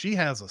remembers that she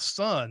has a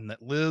son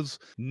that lives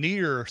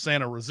near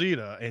Santa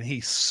Rosita, and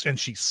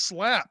she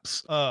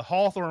slaps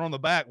Hawthorne on the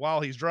back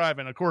while he's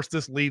driving. Of course,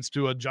 this leads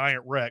to a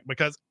giant wreck,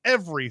 because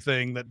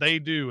everything that they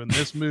do in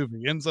this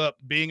movie ends up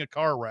being a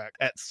car wreck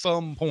at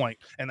some point,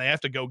 and they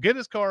have to go get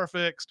his car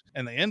fixed,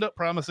 and they end up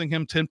promising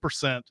him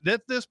 10%.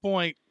 At this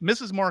point,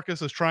 Mrs.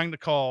 Marcus is trying to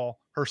call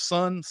her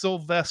son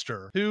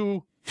Sylvester,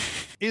 who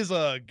is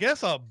a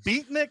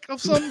beatnik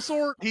of some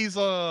sort. He's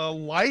a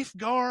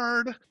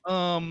lifeguard.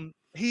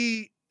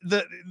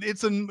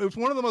 It's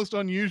one of the most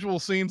unusual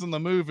scenes in the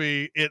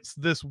movie. It's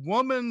this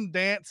woman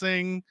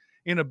dancing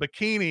in a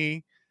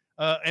bikini,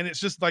 and it's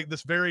just like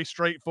this very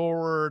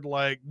straightforward,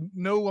 like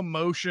no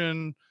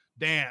emotion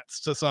dance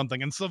to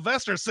something, and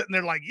Sylvester's sitting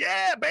there like,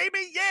 yeah,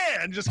 baby,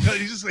 yeah, and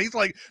he's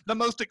like the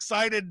most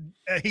excited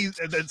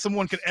that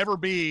someone could ever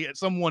be at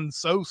someone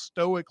so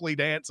stoically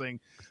dancing.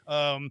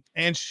 And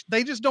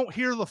they just don't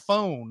hear the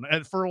phone,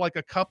 and for like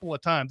a couple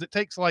of times. It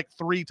takes like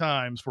 3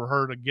 times for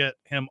her to get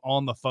him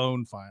on the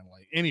phone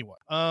finally. Anyway,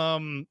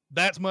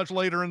 that's much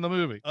later in the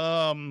movie.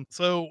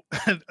 So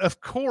of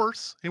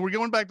course, and we're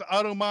going back to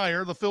Otto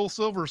Meyer, the Phil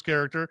Silvers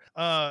character.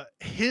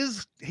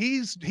 He's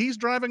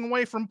driving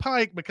away from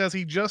Pike because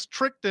he just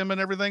tricked him and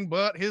everything,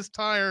 but his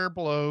tire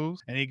blows,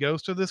 and he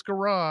goes to this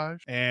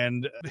garage,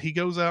 and he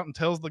goes out and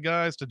tells the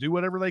guys to do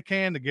whatever they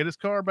can to get his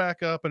car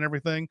back up and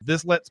everything.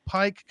 This lets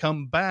Pike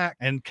come back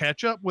and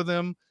catch up with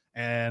him.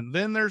 And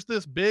then there's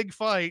this big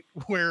fight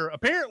where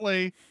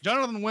apparently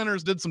Jonathan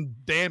Winters did some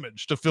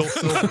damage to Phil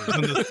Silvers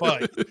in this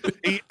fight.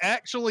 He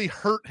actually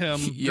hurt him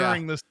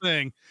during this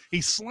thing. He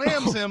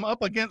slams him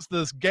up against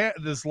this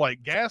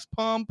gas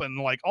pump and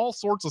like all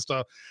sorts of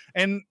stuff.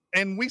 And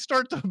we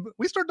start to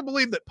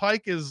believe that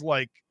Pike is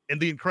like in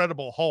the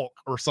Incredible Hulk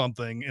or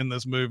something in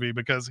this movie,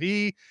 because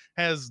he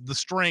has the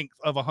strength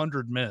of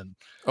 100 men.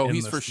 Oh,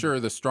 he's for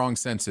sure the strong,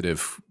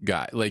 sensitive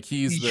guy. Like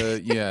he's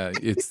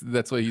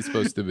that's what he's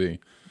supposed to be.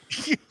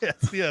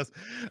 Yes.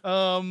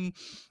 At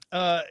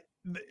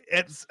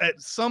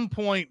some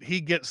point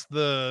he gets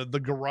the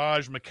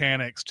garage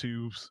mechanics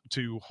to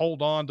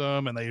hold on to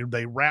him, and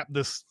they wrap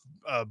this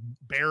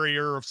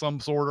barrier of some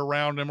sort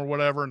around him or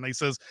whatever, and he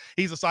says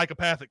he's a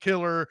psychopathic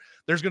killer.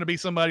 There's going to be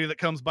somebody that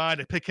comes by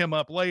to pick him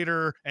up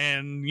later,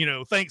 and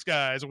thanks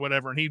guys or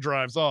whatever, and he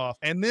drives off.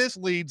 And this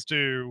leads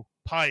to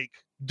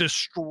Pike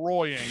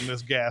destroying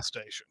this gas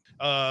station.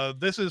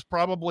 This is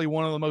probably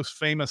one of the most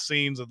famous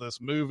scenes of this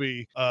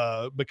movie,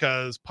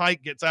 because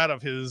Pike gets out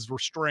of his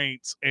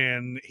restraints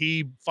and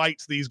he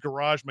fights these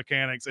garage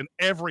mechanics, and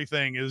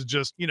everything is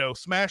just,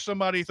 smash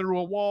somebody through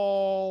a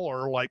wall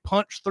or like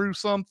punch through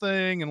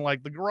something. And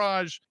like the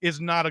garage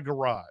is not a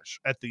garage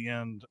at the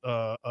end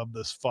of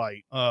this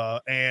fight.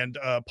 And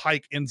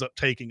Pike ends up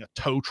taking a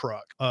tow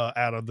truck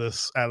out of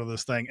this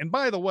thing. And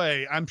by the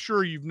way, I'm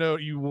sure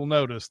you will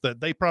notice that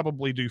they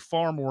probably do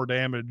far more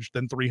damage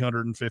than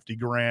 350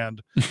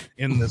 grand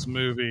in this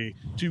movie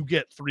to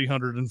get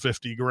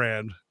 350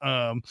 grand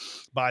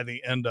by the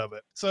end of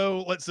it.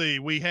 So let's see,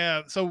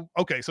 so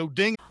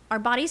Ding. Our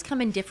bodies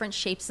come in different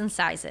shapes and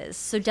sizes,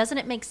 so doesn't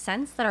it make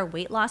sense that our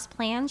weight loss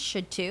plans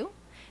should too?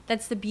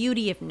 That's the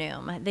beauty of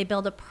Noom. They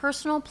build a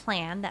personal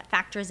plan that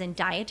factors in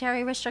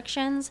dietary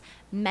restrictions,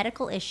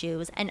 medical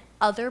issues, and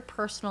other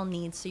personal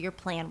needs so your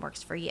plan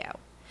works for you.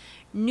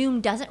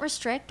 Noom doesn't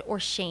restrict or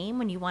shame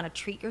when you want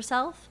to treat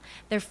yourself.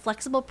 Their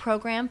flexible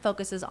program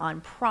focuses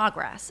on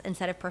progress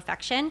instead of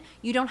perfection.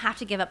 You don't have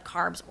to give up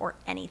carbs or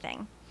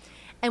anything.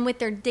 And with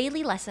their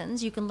daily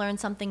lessons, you can learn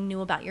something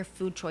new about your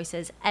food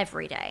choices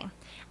every day.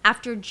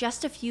 After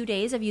just a few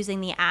days of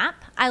using the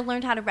app, I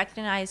learned how to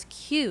recognize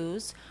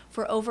cues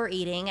for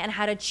overeating and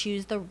how to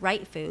choose the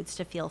right foods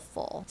to feel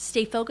full.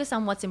 Stay focused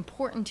on what's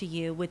important to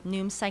you with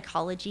Noom's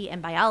psychology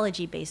and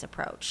biology-based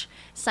approach.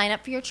 Sign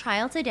up for your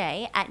trial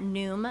today at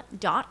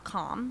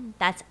Noom.com.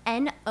 That's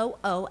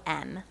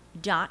Noom.com.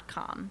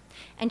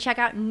 And check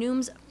out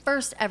Noom's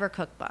first ever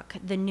cookbook,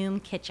 The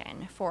Noom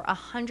Kitchen, for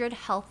 100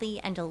 healthy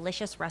and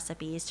delicious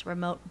recipes to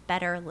promote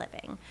better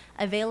living.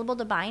 Available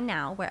to buy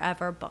now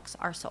wherever books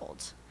are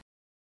sold.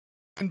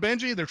 And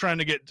Benji, they're trying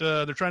to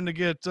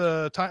get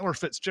Tyler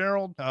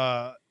Fitzgerald,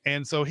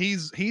 and so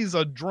he's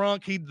a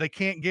drunk. They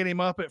can't get him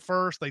up at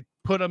first. They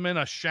put him in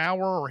a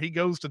shower, or he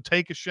goes to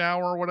take a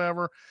shower or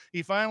whatever.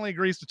 He finally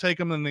agrees to take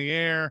him in the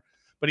air,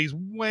 but he's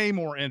way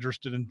more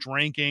interested in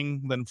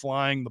drinking than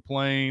flying the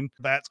plane.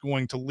 That's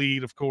going to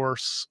lead, of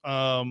course,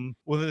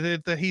 with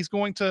it that he's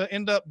going to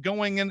end up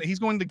going and he's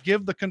going to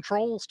give the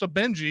controls to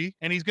Benji,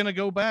 and he's going to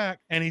go back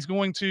and he's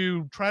going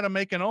to try to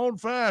make an old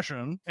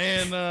fashioned.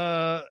 And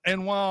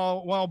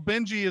while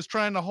Benji is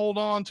trying to hold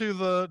on to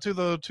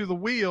the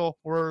wheel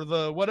or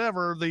the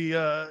whatever, he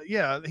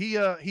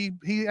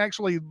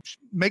actually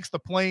makes the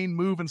plane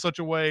move in such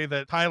a way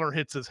that Tyler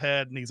hits his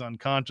head and he's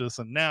unconscious.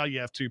 And now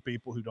you have two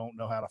people who don't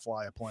know how to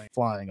flying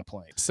a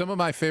plane. Some of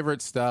my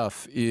favorite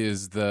stuff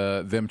is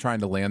them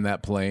trying to land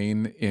that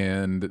plane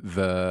in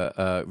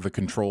the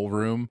control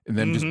room, and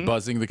then just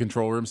buzzing the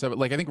control room stuff.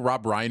 Like I think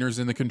Rob Reiner's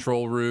in the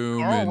control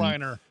room. Carl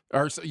Reiner.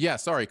 Or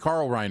sorry,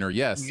 Carl Reiner.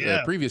 Yes,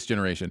 Yeah. Previous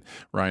generation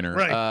Reiner.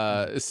 Right.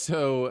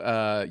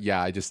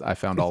 Yeah, I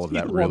found all of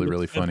that really,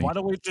 really funny. Why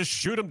don't we just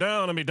shoot him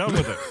down and be done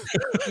with it?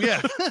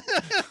 Yeah.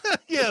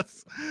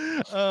 Yes.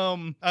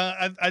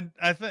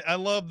 I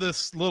love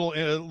this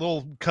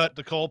little cut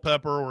to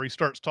Culpepper where he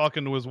starts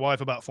talking to his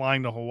wife about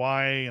flying to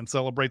Hawaii and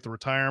celebrate the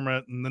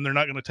retirement, and then they're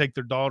not going to take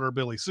their daughter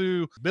Billy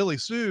Sue. Billy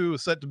Sue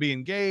is set to be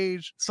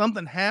engaged.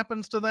 Something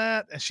happens to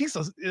that, and she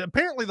says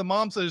apparently the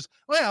mom says,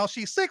 "Well,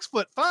 she's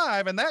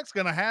 6'5", and that's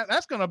gonna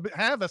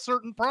have a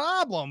certain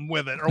problem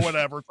with it or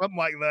whatever," something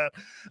like that.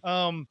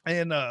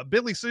 And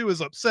Billy Sue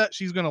is upset.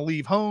 She's going to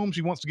leave home.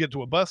 She wants to get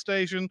to a bus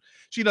station.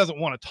 She doesn't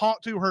want to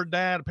talk to her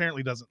dad.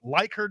 Apparently doesn't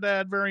like her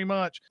dad very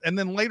much. And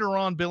then later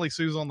on, Billy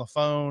Sue's on the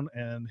phone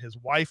and his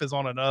wife is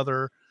on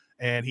another,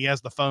 and he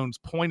has the phones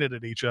pointed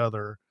at each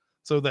other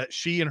so that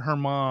she and her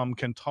mom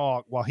can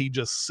talk while he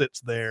just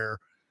sits there.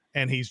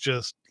 And he's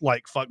just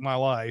like, fuck my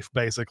life,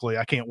 basically.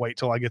 I can't wait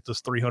till I get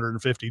this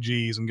 350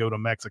 G's and go to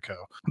Mexico,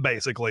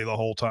 basically, the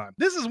whole time.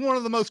 This is one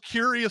of the most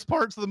curious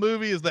parts of the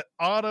movie, is that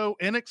Otto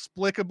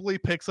inexplicably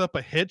picks up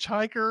a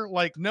hitchhiker.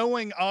 Like,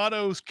 knowing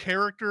Otto's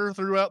character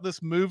throughout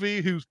this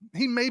movie,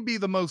 he may be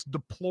the most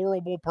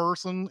deplorable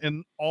person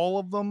in all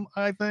of them,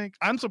 I think.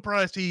 I'm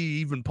surprised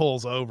he even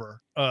pulls over.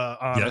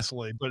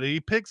 Honestly, yes. But he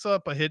picks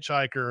up a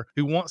hitchhiker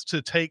who wants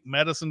to take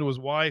medicine to his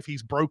wife.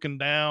 He's broken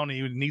down.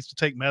 He needs to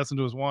take medicine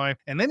to his wife.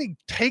 And then he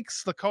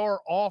takes the car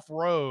off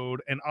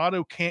road and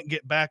Otto can't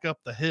get back up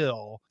the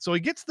hill. So he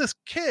gets this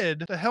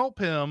kid to help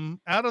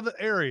him out of the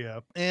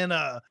area. And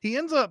he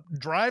ends up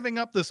driving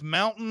up this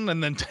mountain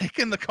and then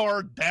taking the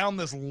car down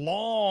this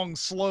long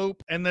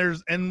slope. And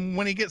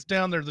when he gets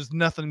down there, there's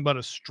nothing but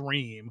a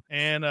stream.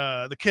 And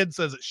the kid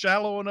says it's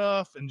shallow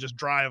enough and just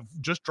drive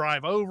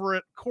over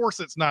it. Of course,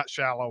 it's not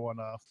shallow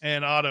enough,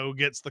 and Otto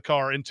gets the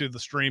car into the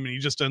stream and he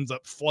just ends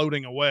up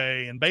floating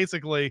away. And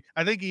basically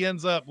I think he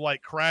ends up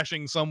like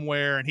crashing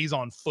somewhere and he's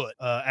on foot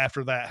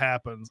after that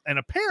happens. And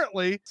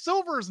apparently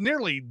Silver's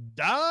nearly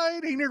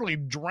died. He nearly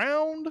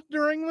drowned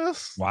during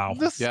this. Wow.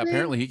 Scene.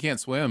 Apparently he can't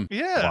swim.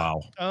 Yeah.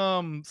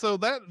 Wow. So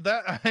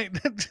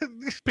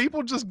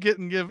people just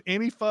give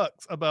any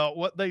fucks about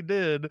what they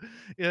did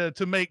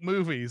to make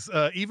movies.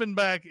 Even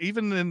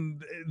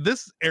in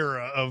this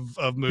era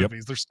of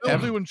movies, they're still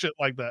doing shit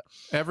like that.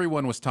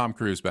 Everyone was Tom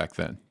Cruise back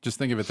then. Just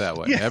think of it that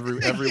way. Yeah.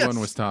 Everyone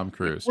was Tom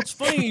Cruise. What's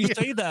funny you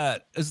say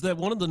that is that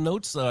one of the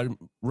notes that I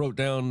wrote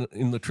down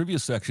in the trivia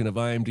section of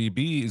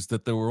IMDb is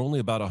that there were only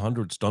about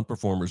 100 stunt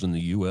performers in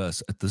the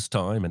U.S. at this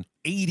time, and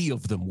 80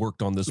 of them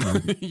worked on this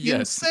movie.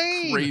 Yes,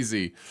 insane.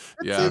 Crazy.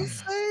 That's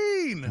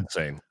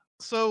insane.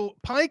 So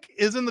Pike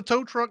is in the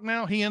tow truck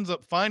now. He ends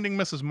up finding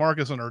Mrs.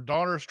 Marcus and her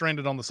daughter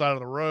stranded on the side of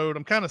the road.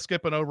 I'm kind of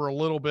skipping over a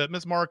little bit.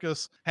 Miss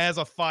Marcus has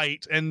a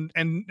fight, and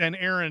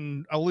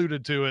Aaron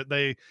alluded to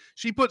it.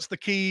 She puts the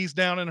keys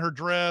down in her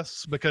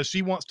dress because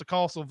she wants to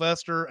call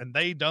Sylvester, and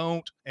they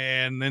don't.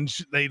 And then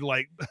they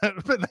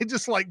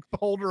just like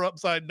hold her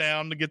upside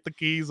down to get the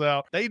keys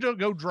out. They don't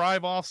go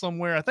drive off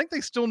somewhere. I think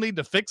they still need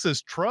to fix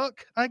his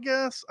truck. I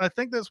guess I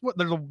think that's what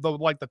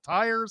the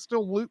tires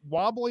still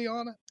wobbly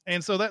on it.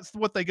 And so that's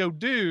what they go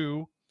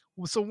do.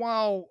 So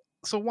while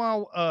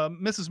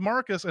Mrs.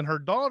 Marcus and her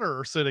daughter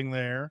are sitting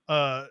there,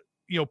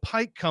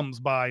 Pike comes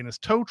by in his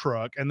tow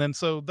truck, and then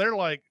so they're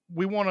like,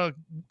 I want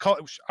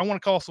to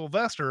call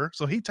Sylvester.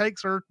 So he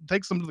takes them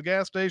to the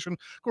gas station.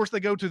 Of course, they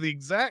go to the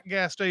exact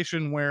gas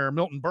station where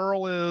Milton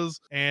Berle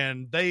is,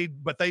 and they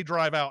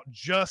drive out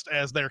just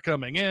as they're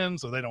coming in,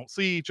 so they don't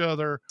see each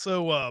other.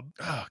 So,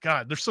 oh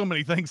God, there's so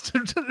many things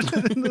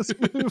in this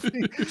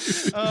movie.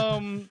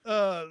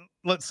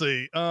 Let's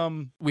see.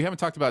 We haven't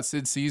talked about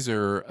Sid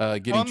Caesar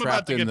getting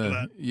trapped in the.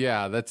 That.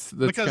 Yeah, that's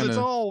because it's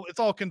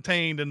all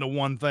contained into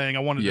one thing. I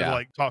wanted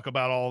to talk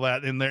about all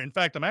that in there. In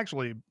fact, I'm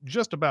actually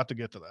just about to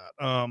get to that.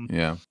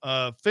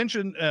 Finch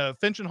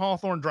and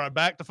Hawthorne drive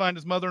back to find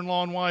his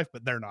mother-in-law and wife,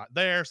 but they're not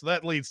there. So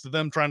that leads to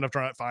them trying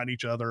to find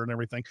each other and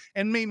everything.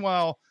 And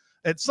meanwhile,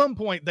 at some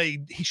point,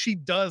 she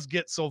does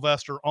get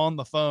Sylvester on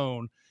the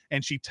phone.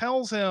 And she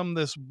tells him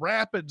this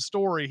rapid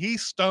story.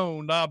 He's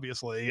stoned,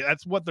 obviously.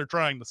 That's what they're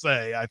trying to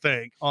say, I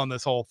think, on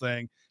this whole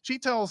thing. She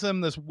tells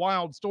him this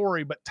wild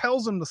story, but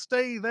tells him to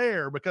stay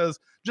there because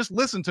just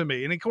listen to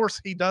me. And of course,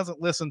 he doesn't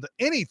listen to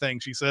anything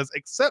she says,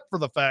 except for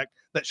the fact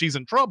that she's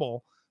in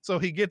trouble. So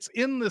he gets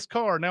in this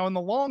car. Now, in the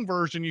long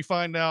version, you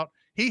find out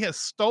he has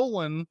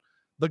stolen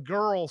the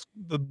girl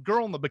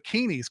in the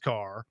bikini's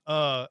car,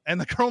 and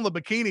the girl in the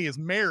bikini is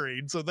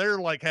married, so they're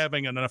like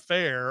having an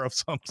affair of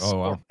some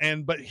sort. Wow.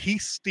 But he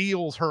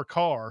steals her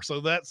car, so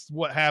that's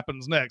what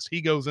happens next. He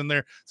goes in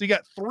there, so you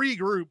got three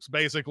groups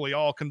basically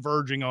all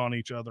converging on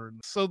each other.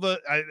 So the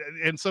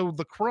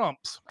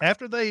Crumps,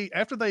 after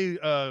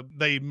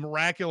they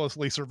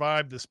miraculously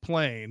survive this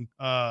plane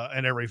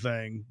and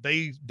everything,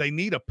 they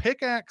need a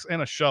pickaxe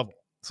and a shovel.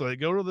 So they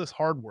go to this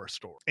hardware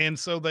store. And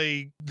so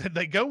they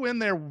go in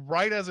there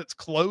right as it's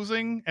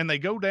closing, and they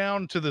go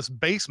down to this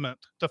basement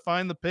to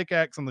find the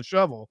pickaxe and the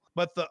shovel.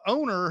 But the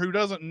owner, who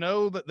doesn't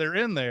know that they're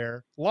in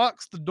there,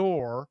 locks the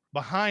door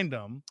behind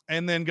them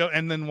and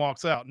then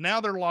walks out. Now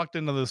they're locked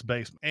into this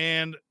basement.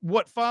 And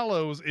what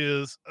follows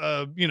is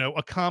a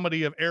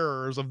comedy of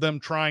errors of them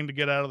trying to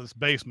get out of this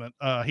basement.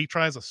 He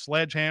tries a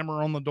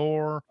sledgehammer on the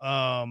door.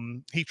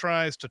 He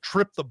tries to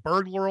trip the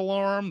burglar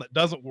alarm that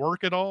doesn't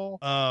work at all.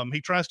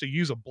 He tries to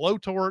use a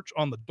blowtorch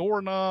on the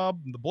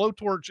doorknob. The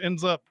blowtorch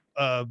ends up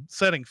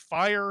setting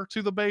fire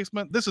to the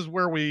basement. This is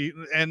where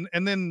and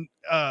then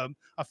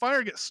a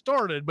fire gets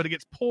started, but it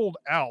gets pulled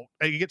out.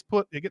 It gets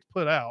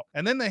put out,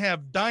 and then they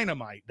have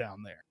dynamite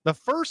down there. The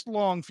first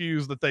long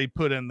fuse that they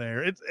put in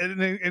there, it's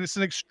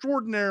an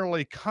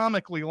extraordinarily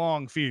comically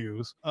long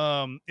fuse.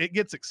 It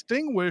gets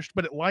extinguished,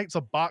 but it lights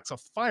a box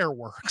of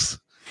fireworks.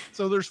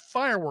 So there's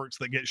fireworks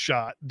that get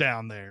shot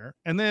down there.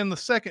 And then the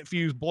second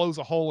fuse blows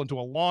a hole into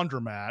a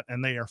laundromat,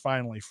 and they are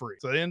finally free.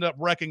 So they end up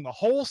wrecking the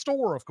whole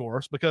store, of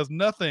course, because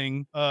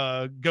nothing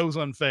goes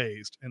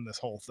unfazed in this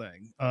whole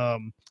thing.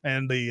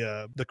 And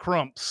the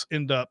Crumps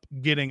end up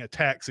getting a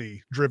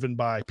taxi driven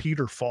by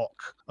Peter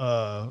Falk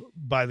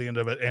by the end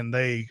of it, and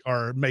they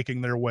are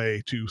making their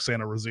way to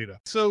Santa Rosita.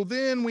 So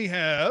then we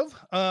have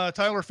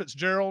Tyler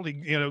Fitzgerald.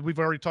 We've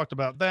already talked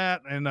about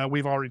that, and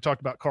we've already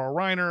talked about Carl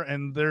Reiner,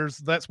 and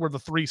that's where the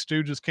Three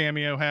Stooges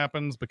cameo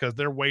happens, because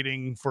they're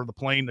waiting for the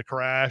plane to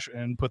crash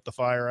and put the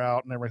fire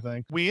out and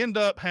everything. We end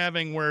up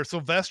having where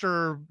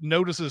Sylvester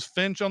notices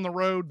Finch on the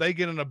road. They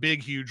get in a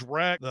big, huge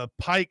wreck. The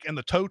Pike and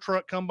the tow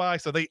truck come by,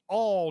 so they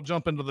all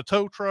jump into the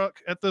tow truck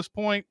at this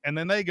point, and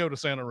then they go to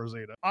Santa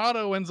Rosita.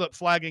 Otto ends up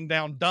flagging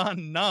down Don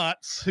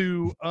Knotts,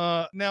 who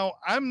now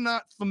I'm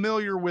not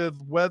familiar with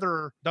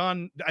whether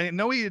I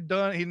know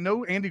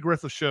Andy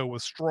Griffith's show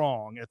was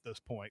strong at this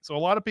point, so a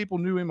lot of people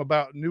knew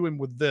him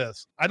with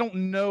this. I don't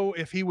know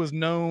if he was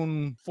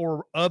known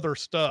for other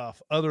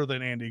stuff other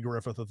than Andy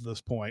Griffith at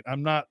this point.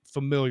 I'm not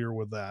familiar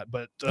with that,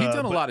 but he's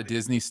done a lot of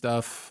Disney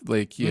stuff,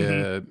 like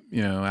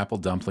Apple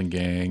Dumpling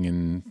Gang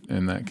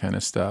and that kind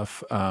of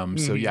stuff.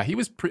 So yeah, he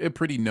was a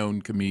pretty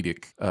known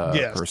comedic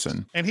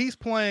person, and he's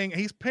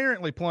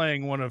apparently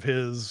playing one of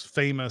his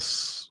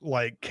famous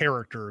like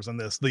characters in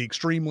this, the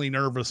extremely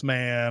nervous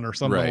man or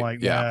something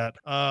that.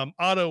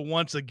 Otto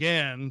once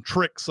again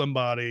tricks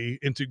somebody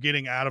into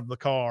getting out of the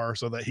car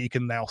so that he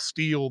can now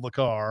steal the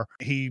car.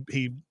 He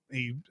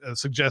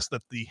suggests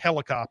that the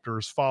helicopter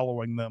is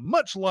following them,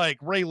 much like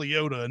Ray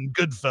Liotta in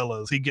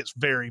Goodfellas. He gets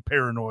very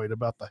paranoid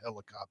about the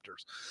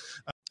helicopters.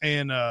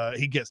 And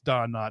he gets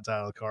Don Knotts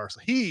out of the car. So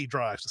he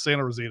drives to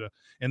Santa Rosita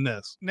in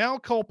this. Now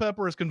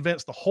Culpepper has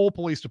convinced the whole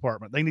police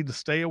department they need to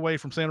stay away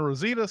from Santa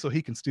Rosita so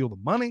he can steal the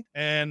money.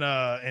 And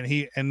then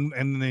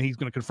he's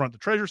going to confront the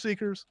treasure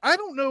seekers. I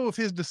don't know if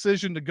his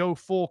decision to go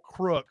full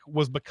crook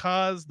was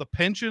because the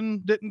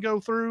pension didn't go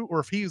through, or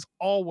if he's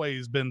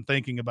always been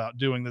thinking about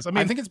doing this.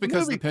 I think it's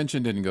because the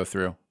pension didn't go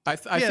through. I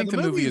think the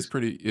movie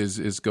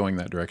is going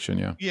that direction.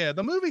 Yeah. Yeah.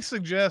 The movie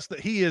suggests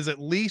that he is at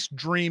least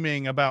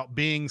dreaming about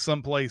being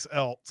someplace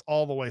else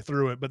all the way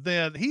through it. But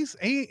then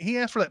he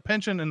asked for that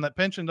pension, and that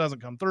pension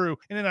doesn't come through.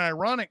 In an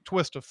ironic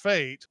twist of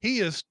fate, he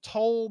is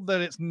told that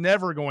it's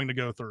never going to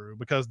go through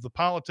because the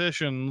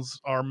politicians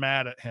are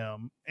mad at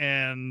him.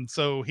 And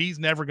so he's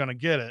never going to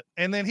get it.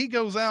 And then he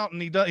goes out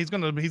and he's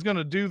going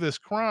to do this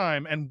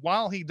crime. And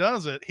while he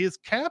does it, his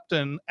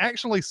captain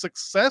actually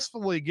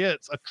successfully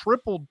gets a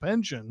tripled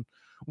pension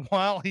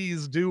while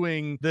he's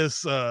doing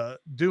this, he's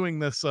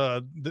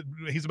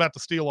about to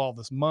steal all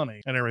this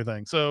money and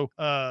everything. So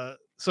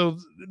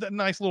that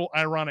nice little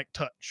ironic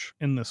touch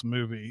in this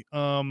movie.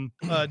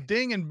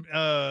 Ding and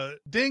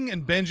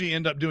Benji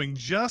end up doing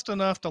just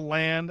enough to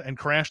land and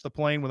crash the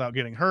plane without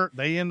getting hurt.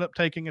 They end up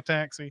taking a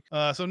taxi.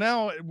 So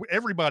now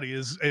everybody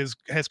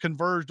has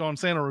converged on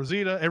Santa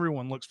Rosita.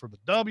 Everyone looks for the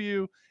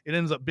W. It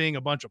ends up being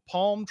a bunch of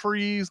palm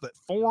trees that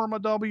form a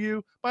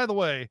W. By the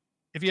way,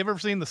 if you've ever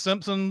seen The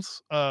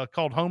Simpsons,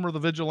 called Homer the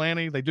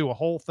Vigilante, they do a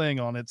whole thing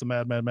on It's a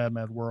Mad, Mad, Mad,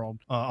 Mad World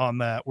on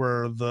that,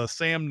 where the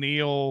Sam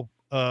Neill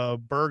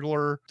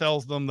burglar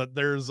tells them that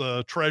there's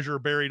a treasure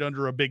buried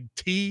under a big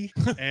T,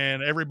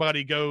 and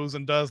everybody goes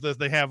and does this.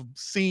 They have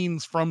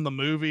scenes from the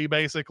movie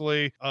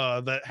basically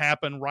that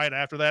happen right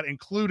after that,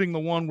 including the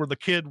one where the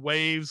kid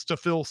waves to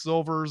Phil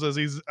Silvers as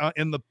he's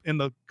in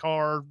the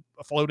car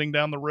floating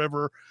down the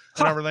river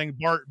and everything.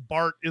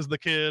 Bart is the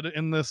kid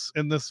in this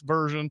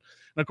version.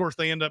 And of course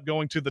they end up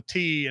going to the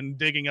T and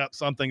digging up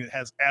something that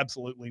has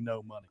absolutely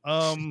no money.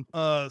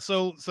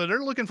 So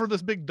they're looking for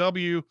this big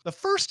W. The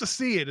first to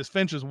see it is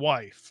Finch's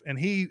wife,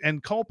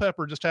 and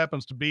Culpepper just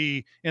happens to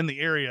be in the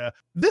area.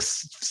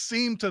 This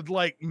seemed to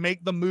like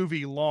make the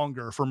movie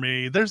longer for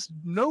me. There's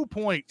no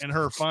point in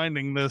her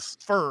finding this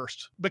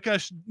first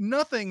because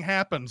nothing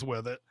happens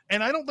with it.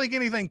 And I don't think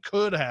anything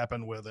could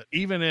happen with it,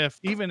 even if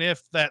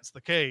that's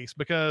the case,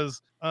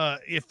 because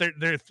if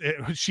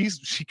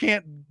she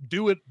can't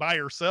do it by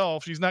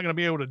herself, she's not going to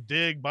be able to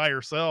dig by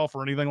herself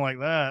or anything like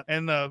that.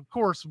 And of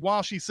course,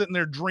 while she's sitting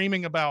there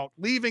dreaming about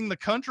leaving the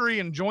country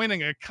and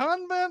joining a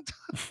convent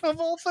of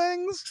all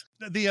things,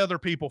 the other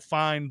people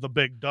find the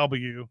big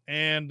W,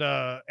 and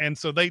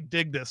so they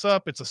dig this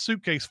up. It's a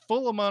suitcase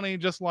full of money,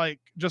 just like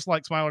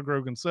Smiler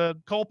Grogan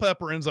said.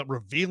 Culpepper ends up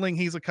revealing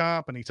he's a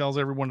cop, and he tells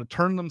everyone to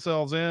turn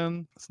themselves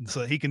in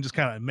so he can just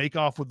kind of make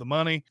off with the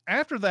money.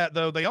 After that,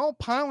 though, they all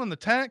pile in the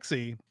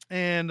taxi,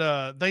 and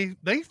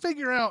they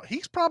figure out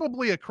he's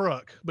probably a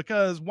crook,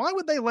 because why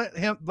would they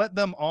let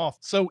them off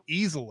so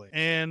easily?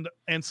 And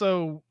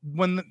so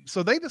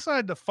they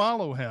decide to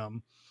follow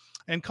him.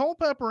 And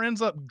Culpepper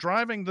ends up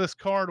driving this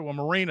car to a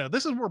marina.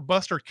 This is where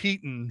Buster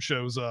Keaton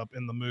shows up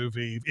in the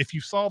movie. If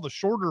you saw the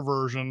shorter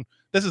version,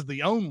 this is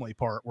the only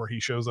part where he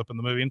shows up in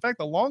the movie. In fact,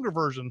 the longer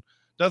version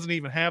doesn't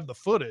even have the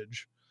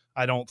footage,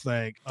 I don't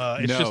think.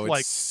 It's just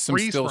like some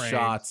still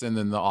shots and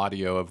then the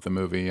audio of the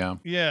movie. Yeah.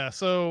 Yeah.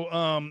 So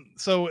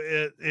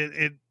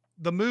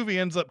the movie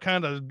ends up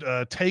kind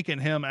of taking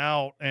him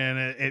out, and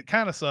it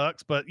kind of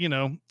sucks, but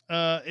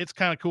it's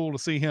kind of cool to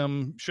see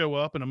him show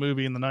up in a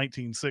movie in the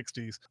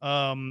 1960s.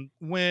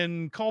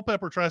 When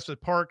Culpepper tries to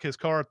park his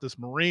car at this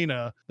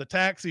marina, the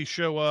taxis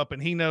show up,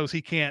 and he knows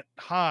he can't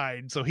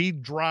hide, so he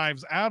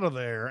drives out of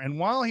there. And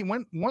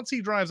once he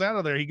drives out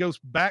of there, he goes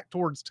back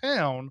towards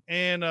town,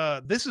 and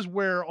this is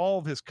where all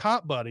of his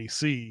cop buddies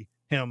see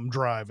him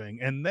driving,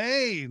 and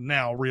they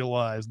now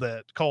realize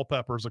that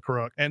Culpepper's a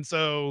crook, and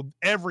so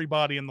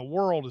everybody in the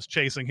world is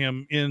chasing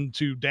him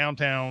into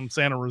downtown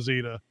Santa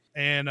Rosita.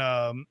 And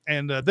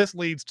this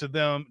leads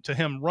to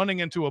him running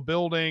into a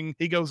building.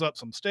 He goes up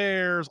some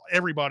stairs.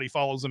 Everybody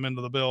follows him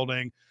into the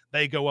building.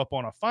 They go up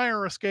on a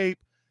fire escape.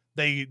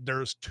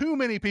 There's too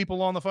many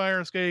people on the fire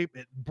escape.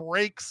 It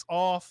breaks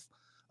off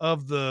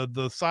of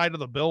the side of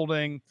the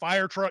building.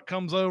 Fire truck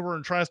comes over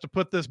and tries to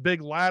put this big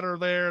ladder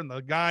there, and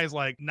the guy's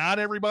like, not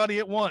everybody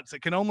at once,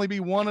 it can only be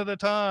one at a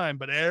time.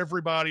 But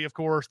everybody, of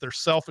course, they're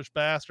selfish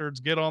bastards,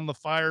 get on the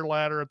fire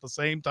ladder at the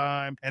same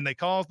time, and they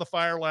cause the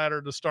fire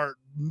ladder to start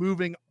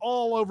moving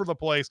all over the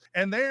place.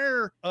 And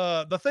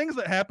the things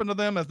that happen to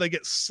them as they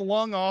get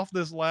slung off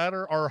this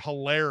ladder are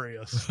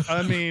hilarious.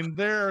 I mean,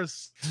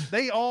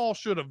 they all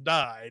should have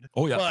died.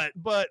 Oh yeah.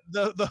 But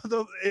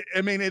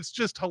it's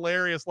just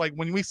hilarious. Like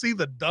when we see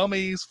the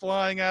dummies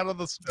flying out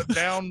of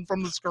down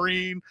from the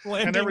screen,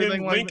 landing and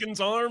everything in like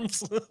Lincoln's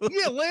arms.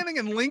 Yeah, landing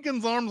in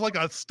Lincoln's arms like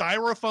a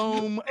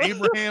styrofoam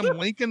Abraham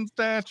Lincoln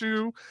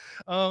statue.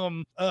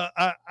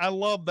 I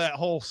love that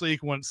whole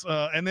sequence.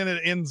 And then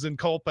it ends in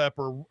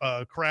Culpepper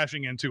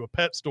crashing into a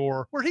pet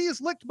store where he is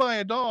licked by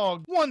a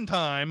dog one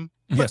time,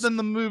 but then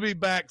the movie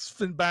backs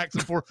and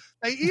forth.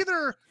 They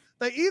either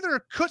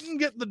couldn't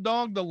get the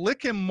dog to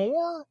lick him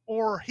more,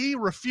 or he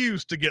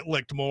refused to get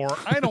licked more.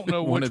 I don't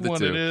know which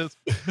one it is.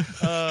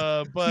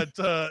 But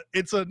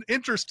it's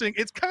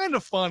it's kind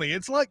of funny.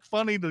 It's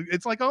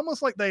like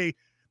almost like they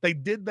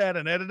did that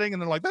in editing,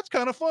 and they're like, that's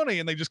kind of funny,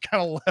 and they just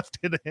kind of left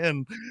it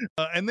in.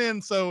 And then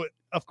so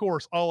of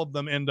course, all of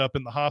them end up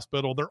in the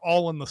hospital. They're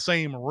all in the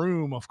same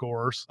room, of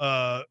course,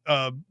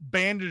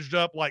 bandaged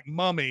up like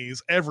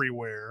mummies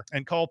everywhere.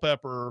 And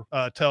Culpepper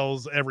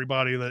tells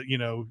everybody that,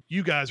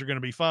 you guys are going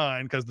to be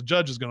fine because the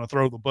judge is going to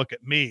throw the book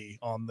at me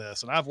on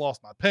this. And I've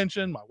lost my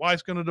pension. My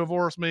wife's going to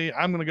divorce me.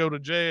 I'm going to go to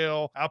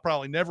jail. I'll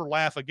probably never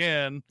laugh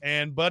again.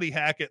 And Buddy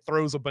Hackett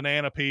throws a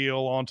banana peel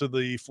onto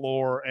the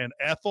floor, and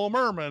Ethel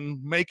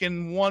Merman,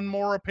 making one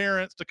more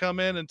appearance to come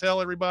in and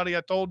tell everybody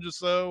I told you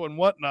so and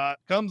whatnot,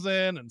 comes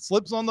in and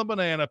slips on the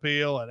banana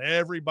peel, and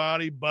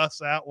everybody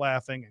busts out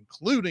laughing,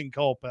 including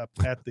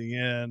Culpepper at the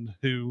end,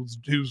 who's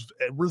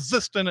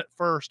resistant at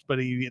first, but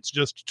it's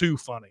just too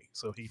funny,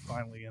 so he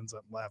finally ends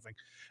up laughing.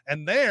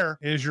 And there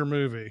is your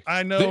movie.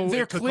 I know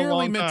they're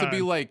clearly meant to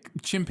be like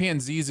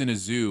chimpanzees in a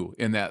zoo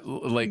in that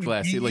like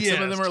last scene. Like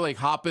some of them are like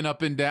hopping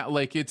up and down.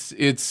 Like it's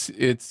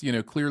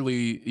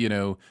clearly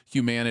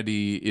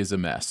humanity is a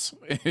mess.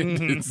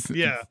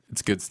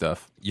 It's good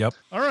stuff. Yep.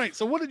 All right.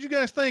 So what did you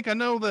guys think? I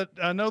know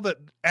that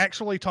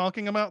actually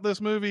talking about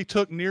this movie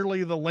took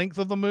nearly the length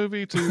of the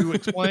movie to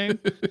explain.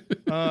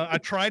 I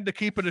tried to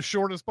keep it as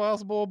short as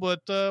possible,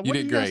 but what do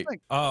you guys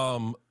think?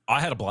 I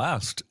had a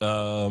blast.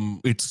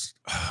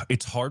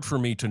 It's hard for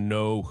me to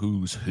know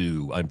who's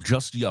who. I'm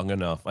just young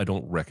enough. I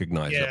don't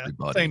recognize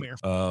everybody. Same here.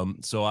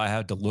 So I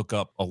had to look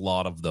up a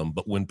lot of them.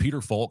 But when Peter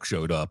Falk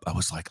showed up, I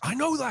was like, I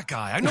know that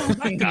guy. I know who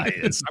that guy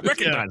is. I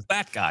recognize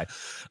that guy.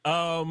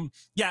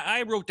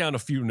 I wrote down a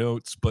few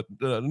notes, but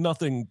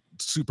nothing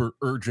super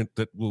urgent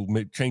that will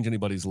change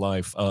anybody's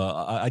life.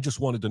 I just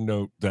wanted to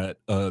note that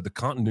the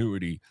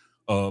continuity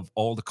of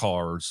all the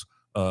cars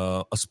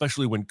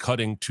especially when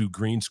cutting to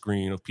green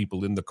screen of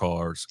people in the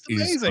cars,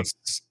 is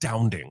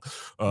astounding.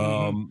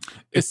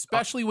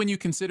 Especially when you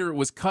consider it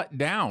was cut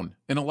down,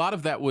 and a lot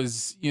of that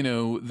was,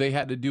 they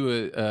had to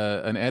do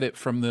an edit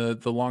from the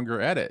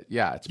longer edit.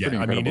 Yeah, it's pretty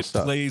incredible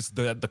stuff. It plays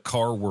the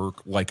car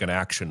work like an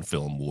action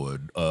film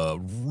would.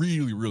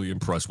 Really, really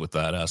impressed with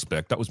that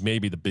aspect. That was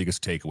maybe the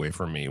biggest takeaway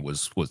for me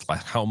was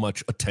like how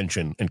much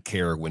attention and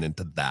care went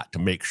into that to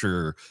make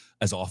sure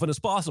as often as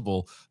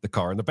possible the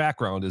car in the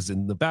background is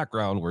in the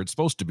background where it's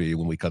supposed to be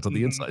when we cut to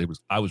the inside.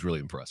 I was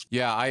really impressed.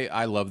 Yeah,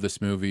 I love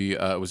this movie.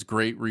 It was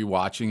great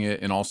rewatching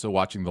it and also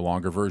watching the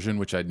longer version,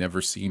 which I'd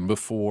never seen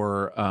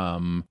before.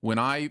 When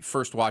I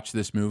first watched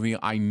this movie,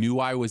 I knew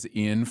I was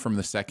in from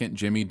the second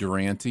Jimmy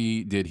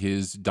Durante did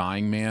his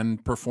Dying Man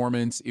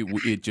performance.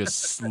 It just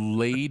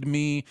slayed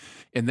me,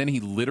 and then he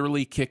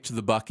literally kicked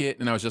the bucket,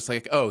 and I was just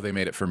like, oh, they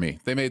made it for me.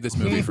 They made this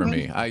movie for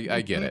me.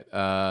 I get it.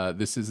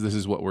 This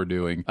is what we're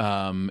doing.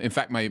 In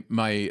fact,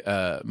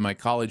 my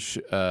college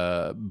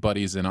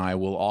buddies and I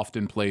will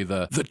often play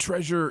the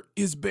treasure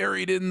is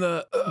buried in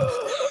the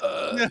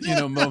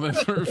moment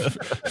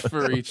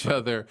for each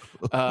other,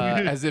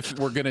 as if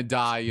we're gonna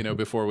die,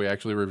 before we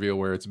actually reveal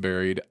where it's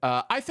buried.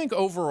 I think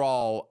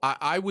overall,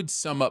 I would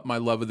sum up my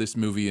love of this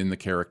movie in the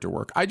character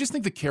work. I just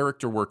think the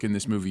character work in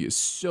this movie is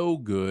so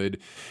good.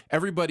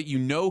 Everybody,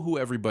 who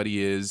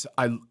everybody is.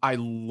 I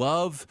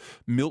love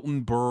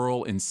Milton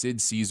Berle and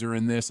Sid Caesar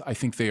in this. I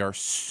think they are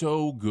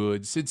so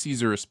good. Sid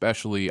Caesar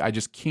especially. I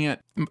just can't,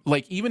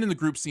 even in the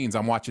group scenes,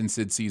 I'm watching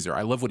Sid Caesar.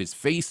 I love what his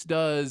face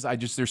does.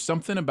 There's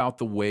something about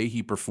the way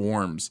he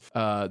performs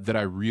that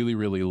I really,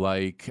 really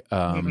like.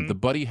 The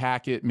Buddy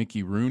Hackett,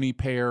 Mickey Rooney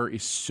pair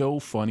is so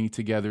funny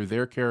together.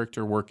 Their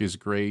character work is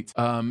great.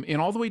 And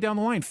all the way down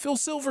the line, Phil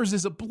Silvers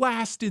is a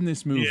blast in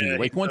this movie.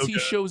 Yeah, once he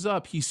shows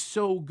up, he's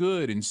so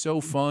good and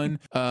so fun.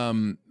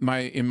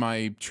 In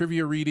my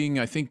trivia reading,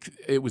 I think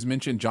it was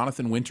mentioned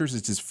Jonathan Winters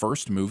is his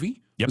first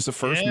movie. It was the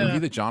first movie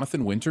that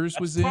Jonathan Winters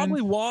was in.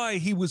 Probably why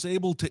he was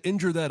able to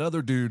injure that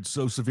other dude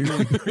so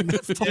severely during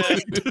that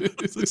fight.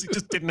 He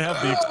just didn't have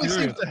the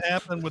experience. What seems to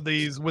happen with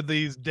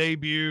these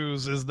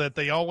debuts is that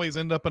they always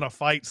end up in a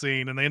fight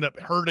scene and they end up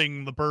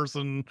hurting the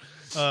person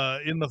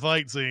in the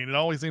fight scene. It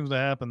always seems to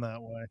happen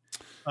that way.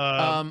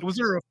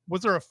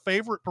 Was there a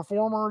favorite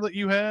performer that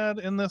you had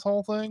in this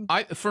whole thing?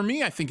 For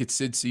me, I think it's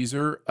Sid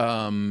Caesar,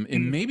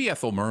 and maybe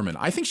Ethel Merman.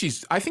 I think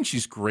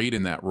she's great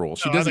in that role.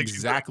 She does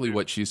exactly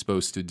what she's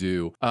supposed to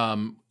do.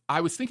 I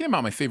was thinking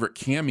about my favorite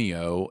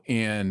cameo,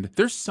 and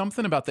there's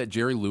something about that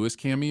Jerry Lewis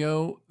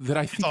cameo that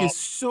I think is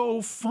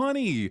so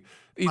funny.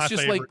 It's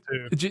just like,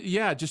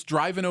 just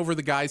driving over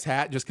the guy's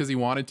hat just because he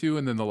wanted to,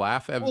 and then the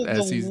laugh the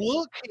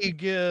look he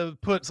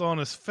puts on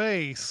his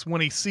face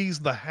when he sees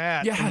the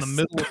hat in the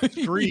middle of the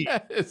street,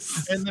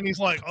 and then he's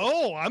like,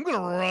 "Oh, I'm gonna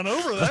run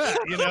over that,"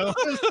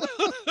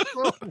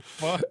 So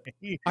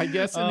funny. I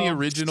guess in the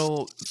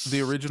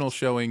original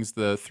showings,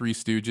 the Three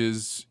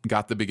Stooges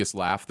got the biggest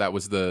laugh. That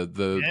was the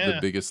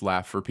biggest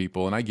laugh for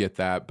people, and I get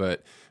that,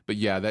 but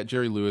yeah, that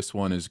Jerry Lewis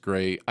one is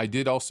great. I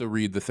did also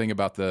read the thing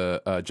about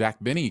the Jack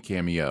Benny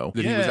cameo,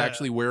 that he was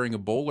actually wearing a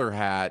bowler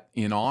hat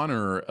in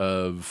honor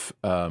of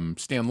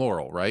Stan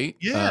Laurel, right?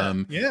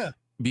 Yeah.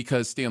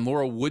 Because Stan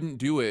Laurel wouldn't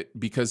do it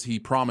because he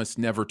promised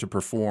never to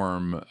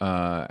perform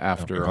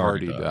after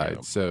Hardy died.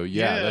 Yeah. So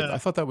I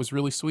thought that was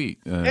really sweet.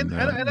 And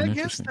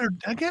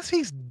I guess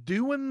he's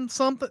doing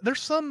something.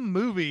 There's some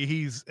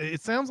movie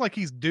it sounds like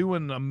he's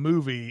doing a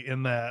movie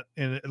in that,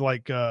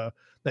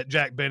 that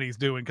Jack Benny's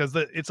doing, because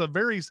it's a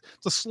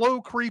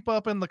slow creep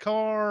up in the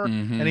car,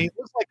 and he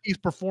looks like he's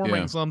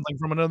performing something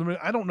from another movie.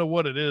 I don't know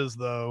what it is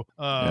though.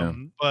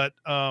 But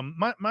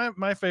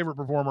my favorite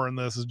performer in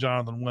this is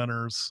Jonathan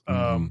Winters.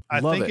 I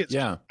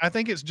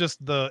think it's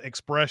just the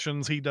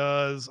expressions he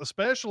does,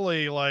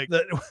 especially like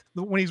that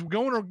when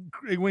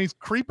he's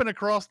creeping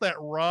across that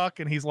rock,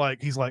 and he's like,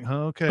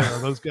 huh, okay, are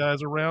those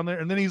guys around there?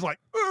 And then he's like,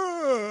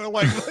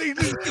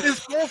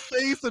 his whole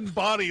face and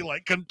body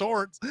like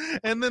contorts,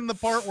 and then the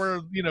part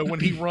where when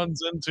he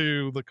runs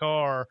into the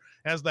car,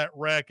 has that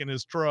wreck in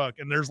his truck,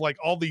 and there's like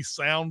all these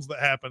sounds that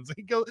happens.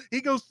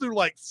 He goes through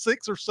like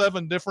 6 or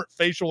 7 different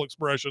facial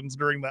expressions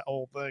during that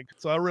whole thing.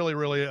 So I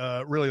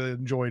really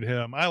enjoyed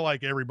him. I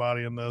like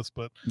everybody in this,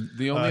 but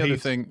the only other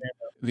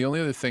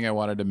thing I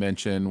wanted to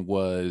mention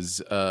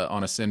was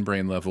on a Sin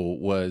Brain level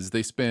was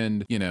they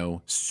spend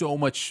so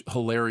much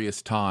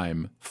hilarious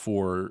time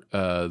for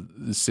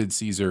Sid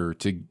Caesar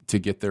to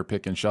get their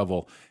pick and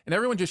shovel, and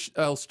everyone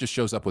else just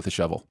shows up with a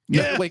shovel.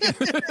 They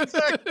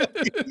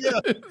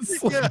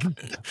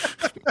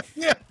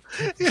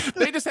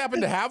just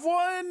happen to have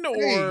one, or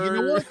you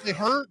know what? They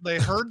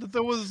heard that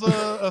there was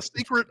a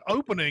secret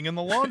opening in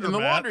the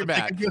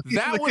laundromat.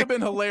 That would have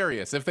been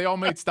hilarious if they all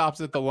made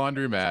stops at the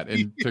laundromat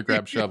and to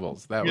grab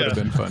shovels. That would have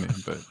been funny.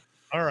 But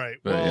all right,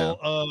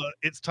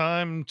 it's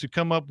time to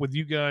come up with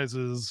you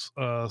guys'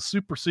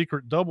 super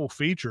secret double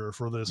feature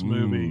for this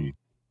movie.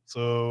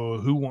 So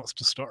who wants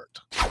to start?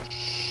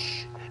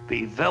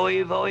 Be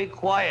very, very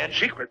quiet.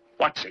 Secret?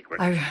 What secret?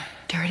 Our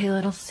dirty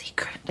little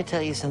secret. I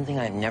tell you something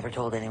I've never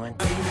told anyone.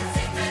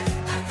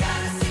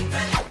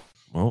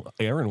 Well,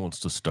 Aaron wants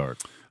to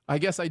start. I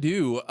guess I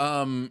do.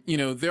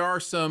 There are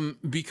some,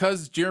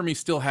 because Jeremy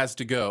still has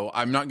to go,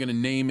 I'm not going to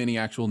name any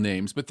actual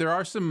names, but there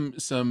are some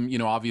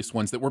obvious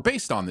ones that were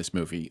based on this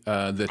movie.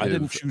 I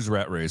didn't choose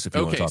Rat Race. If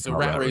you want to talk about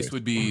Rat Race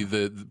would be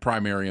the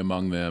primary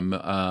among them,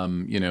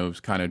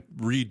 kind of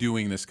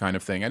redoing this kind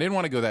of thing. I didn't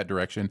want to go that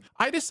direction.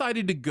 I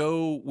decided to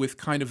go with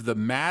kind of the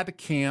Mad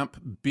Camp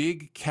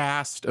big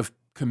cast of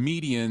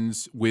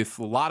comedians with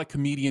a lot of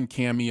comedian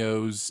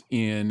cameos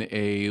in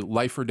a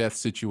life or death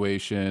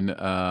situation.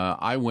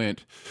 I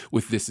went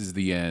with This Is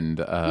the End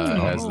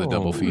as the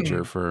double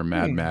feature for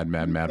Mad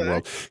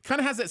World.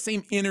 Kind of has that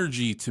same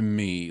energy to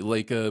me,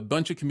 like a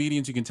bunch of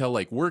comedians you can tell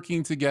like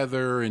working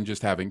together and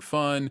just having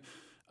fun.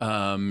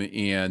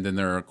 And then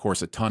there are, of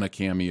course, a ton of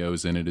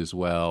cameos in it as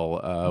well.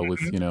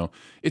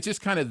 It's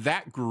just kind of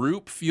that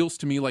group feels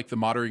to me like the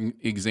modern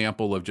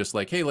example of just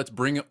like, hey, let's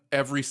bring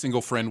every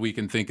single friend we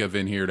can think of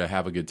in here to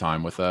have a good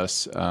time with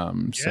us. So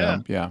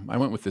I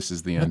went with This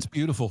Is the End. That's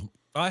beautiful.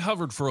 I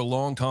hovered for a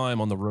long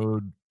time on the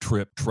road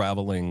trip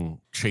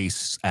traveling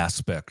chase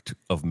aspect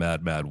of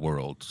Mad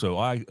World. So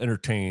I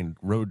entertained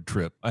Road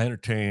Trip. I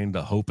entertained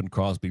the Hope and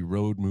Crosby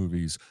road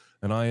movies.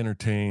 And I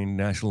entertained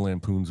National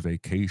Lampoon's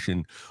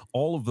Vacation.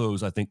 All of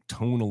those, I think,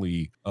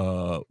 tonally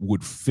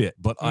would fit.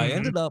 But I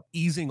ended up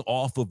easing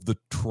off of the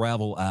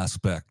travel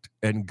aspect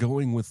and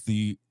going with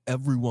the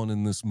everyone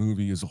in this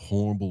movie is a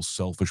horrible,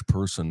 selfish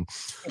person.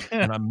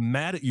 And I'm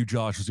mad at you,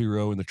 Josh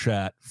Zero, in the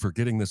chat for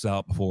getting this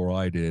out before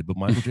I did. But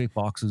Michael J.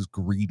 Fox's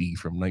Greedy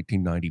from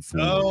 1994.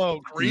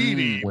 Oh,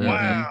 Greedy.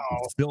 Wow.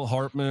 Phil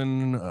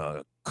Hartman,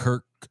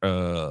 Kirk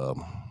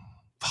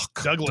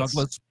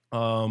Douglas.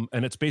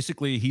 And it's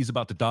basically he's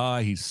about to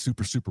die. He's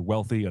super, super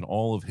wealthy, and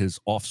all of his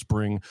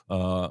offspring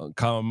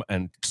come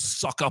and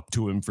suck up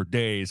to him for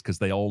days because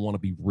they all want to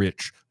be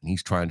rich. And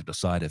he's trying to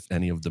decide if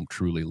any of them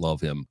truly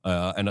love him.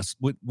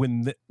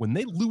 When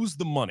they lose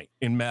the money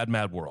in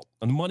Mad World,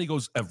 and the money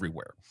goes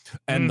everywhere,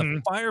 and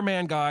the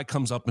fireman guy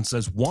comes up and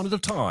says one at a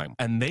time,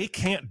 and they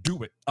can't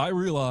do it. I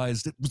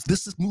realized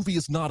this movie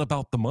is not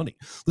about the money.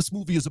 This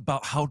movie is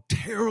about how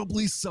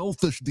terribly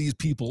selfish these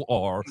people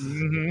are,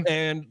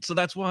 and so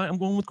that's why I'm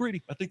going with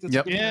Greedy. I think that's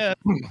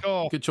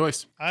good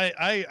choice.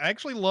 I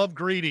actually love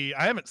Greedy.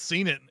 I haven't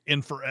seen it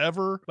in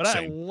forever, but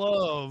I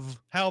love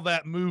how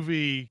that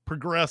movie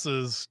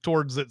progresses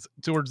towards its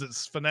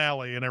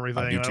finale and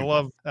everything. I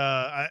love.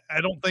 I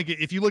don't think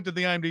if you looked at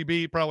the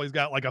IMDb, it probably has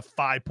got like a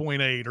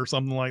 5.8 or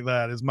something like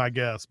that. Is my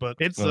guess, but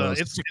it's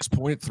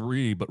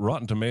 6.3. But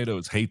Rotten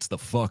Tomatoes hates the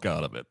fuck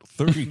out of it.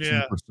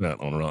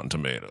 32% on Rotten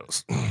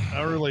Tomatoes.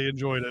 I really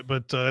enjoyed it,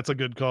 but it's a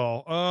good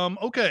call.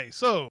 Okay,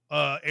 so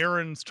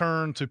Aaron's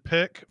turn to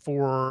pick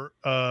for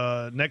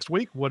next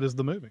week. What is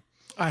the movie?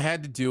 I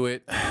had to do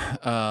it.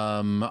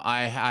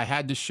 I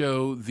had to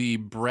show the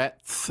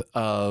breadth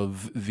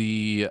of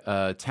the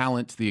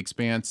talent, the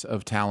expanse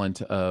of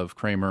talent of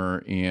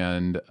Kramer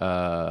and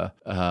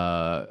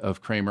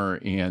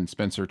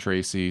Spencer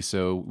Tracy.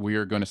 So we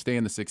are going to stay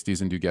in the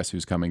 60s and do Guess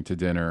Who's Coming to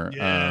Dinner.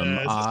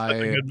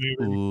 I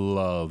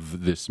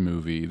love this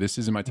movie. This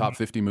is in my top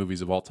 50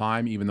 movies of all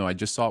time, even though I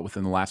just saw it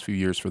within the last few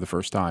years for the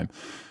first time.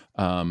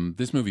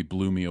 This movie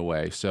blew me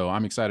away, so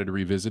I'm excited to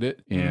revisit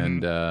it.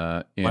 And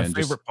my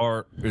favorite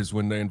part is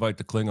when they invite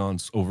the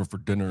Klingons over for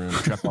dinner and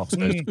Chekhov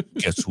says,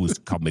 "Guess who's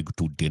coming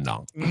to dinner?"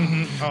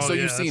 So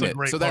you've seen it,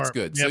 so that's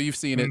good. Yep. So you've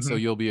seen it, so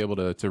you'll be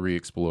able to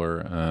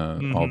re-explore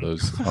all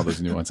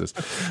those nuances.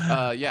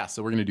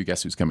 So we're gonna do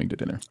Guess Who's Coming to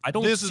Dinner.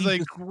 This is a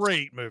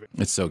great movie.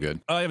 It's so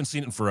good. I haven't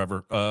seen it in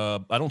forever.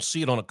 I don't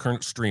see it on a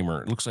current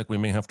streamer. It looks like we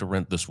may have to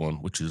rent this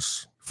one, which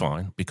is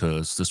fine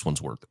because this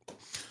one's worth it.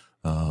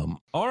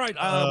 All right.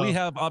 We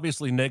have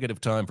obviously negative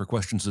time for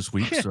questions this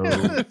week. So,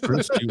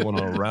 Chris, do you want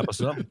to wrap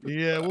us up?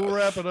 Yeah, we'll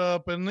wrap it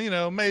up. And,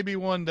 maybe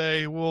one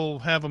day we'll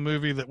have a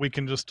movie that we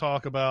can just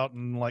talk about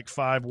in like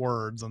 5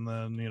 words and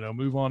then,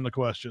 move on to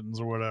questions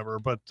or whatever.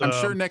 But I'm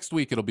sure next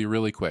week it'll be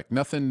really quick.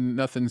 Nothing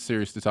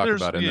serious to talk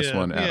about in this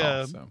one at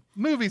all. So.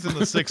 Movies in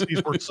the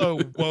 60s were so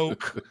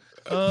woke.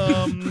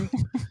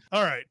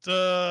 All right,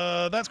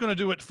 that's going to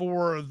do it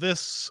for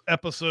this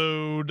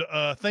episode.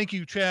 Thank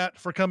you, chat,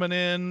 for coming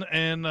in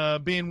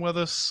and being with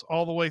us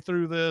all the way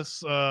through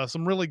this.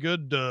 Some really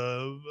good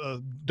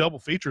double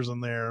features in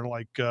there,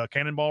 like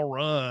Cannonball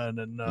Run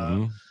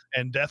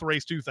and Death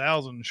Race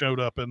 2000 showed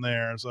up in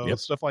there, so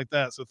stuff like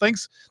that. So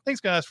thanks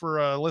guys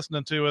for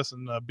listening to us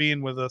and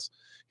being with us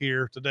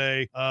here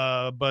today.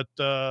 But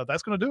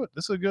that's going to do it.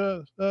 This is a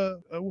good.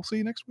 We'll see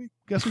you next week.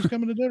 Guess who's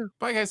coming to dinner?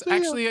 Bye, guys.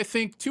 Actually, I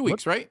think 2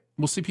 weeks, right?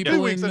 We'll see people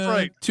 2 weeks. in That's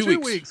right. 2 2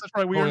 weeks. weeks. That's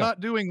right. We are not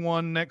doing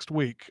one next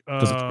week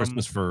because it's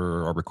Christmas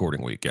for our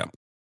recording week. Yeah,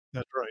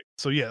 that's right.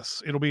 So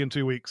yes, it'll be in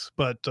 2 weeks.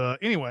 But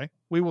anyway,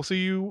 we will see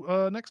you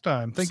next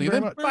time. Thank you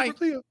very much. Bye.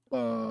 See you.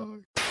 Bye.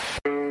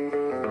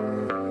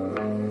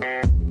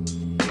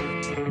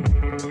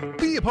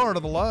 Be a part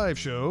of the live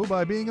show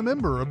by being a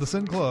member of the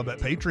Sin Club at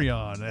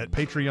Patreon at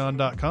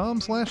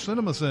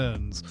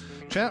patreon.com/cinemasins.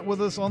 Chat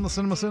with us on the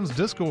CinemaSins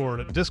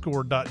Discord at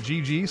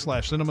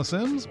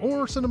discord.gg/cinemasins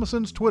or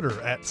CinemaSins Twitter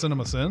at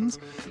CinemaSins,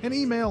 and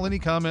email any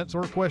comments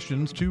or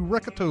questions to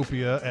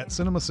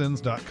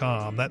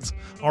recotopia@cinemasins.com. That's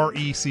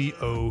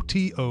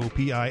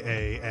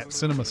RECOTOPIA at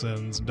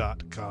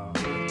cinemasins.com.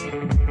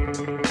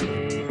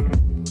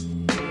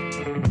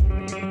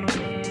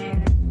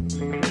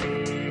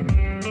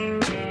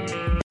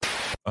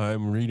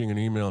 I'm reading an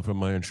email from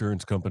my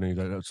insurance company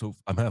so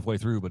I'm halfway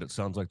through, but it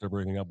sounds like they're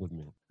breaking up with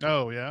me.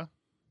 Oh, yeah?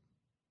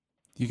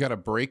 You got a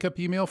breakup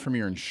email from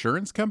your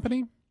insurance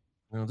company?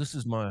 Now, this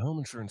is my home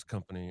insurance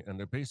company, and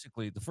they're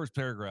basically, the first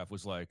paragraph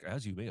was like,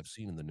 as you may have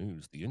seen in the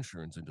news, the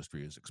insurance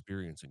industry is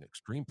experiencing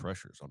extreme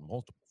pressures on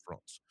multiple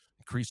fronts.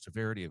 Increased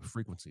severity of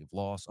frequency of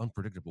loss,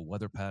 unpredictable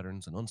weather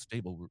patterns, and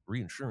unstable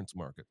reinsurance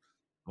market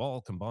have all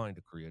combined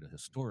to create a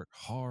historic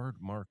hard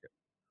market.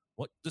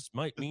 What this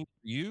might mean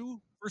for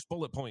you? First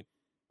bullet point.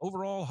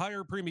 Overall,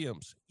 higher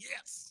premiums.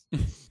 Yes.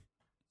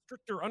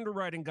 Stricter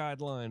underwriting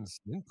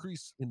guidelines.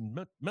 Increase in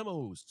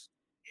memos.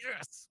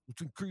 Yes.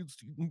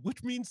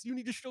 Which means you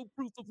need to show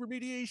proof of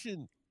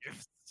remediation.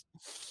 Yes.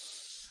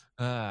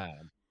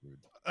 And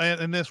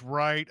this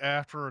right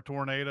after a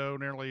tornado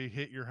nearly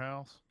hit your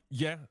house?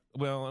 Yeah.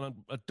 Well,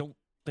 and I don't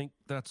think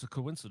that's a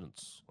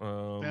coincidence.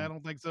 Yeah, I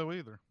don't think so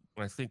either.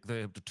 I think they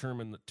have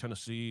determined that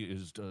Tennessee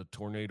is a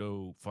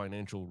tornado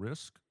financial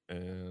risk,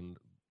 and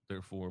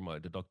therefore my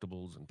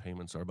deductibles and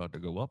payments are about to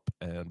go up.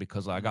 And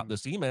because I got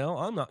this email,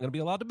 I'm not going to be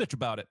allowed to bitch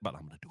about it, but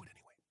I'm going to do it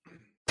anyway.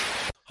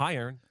 Hi,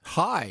 Aaron.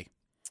 Hi.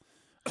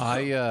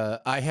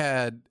 I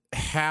had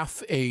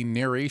half a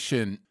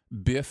narration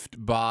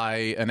biffed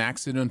by an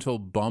accidental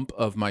bump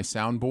of my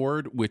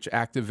soundboard, which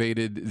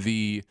activated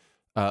the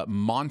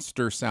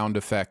monster sound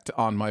effect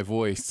on my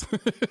voice.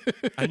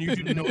 And you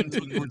didn't know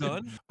until you were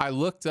done? I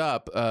looked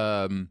up.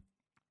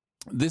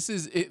 This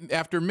is it,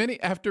 after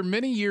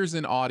many years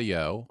in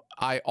audio,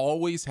 I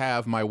always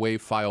have my WAV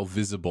file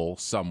visible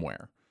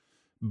somewhere.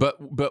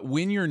 But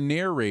when you're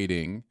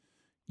narrating,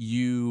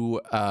 you're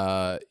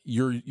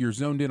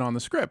zoned in on the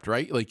script,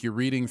 right? Like you're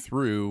reading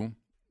through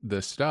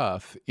the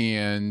stuff.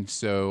 And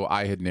so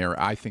I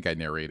think I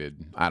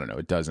narrated, I don't know,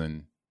 a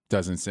dozen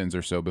sins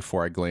or so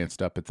before I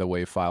glanced up at the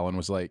WAV file and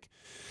was like,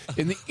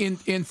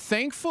 and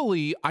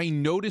thankfully I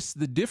noticed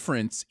the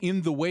difference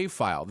in the WAV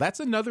file. That's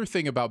another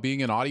thing about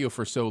being in audio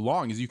for so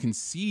long, is you can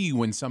see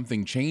when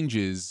something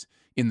changes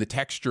in the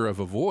texture of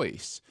a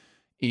voice.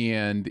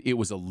 And it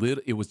was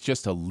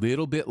just a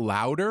little bit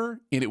louder,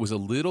 and it was a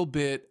little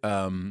bit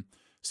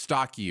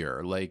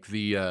stockier. Like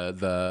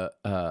the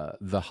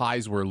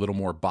highs were a little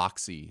more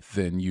boxy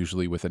than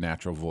usually with a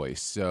natural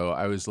voice. So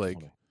I was like,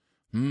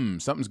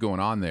 something's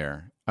going on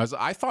there.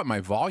 I thought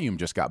my volume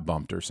just got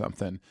bumped or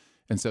something.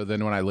 And so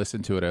then when I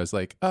listened to it, I was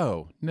like,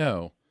 oh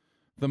no,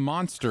 the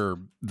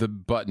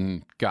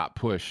button got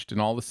pushed,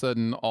 and all of a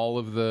sudden all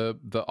of the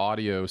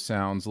audio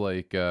sounds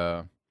like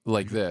this.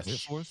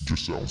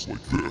 Just sounds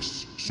like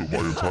this. So my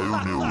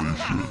entire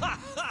narration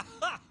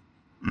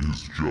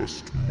is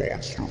just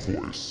monster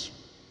voice.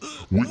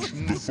 Which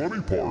the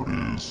funny part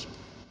is,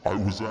 I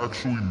was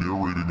actually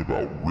narrating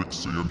about Rick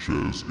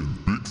Sanchez and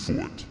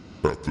Bigfoot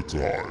at the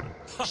time.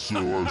 So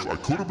I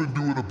could have been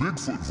doing a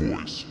Bigfoot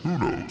voice. Who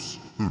knows?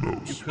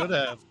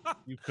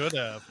 You could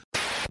have.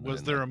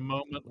 Was there a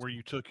moment where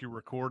you took your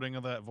recording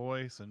of that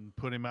voice and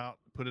put it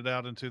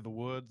out into the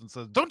woods and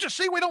said, "Don't you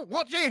see we don't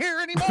want you here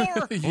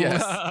anymore"?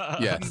 Yes.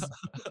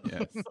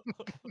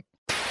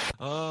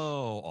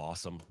 Oh,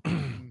 awesome.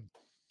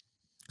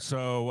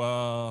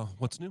 So,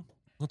 what's new,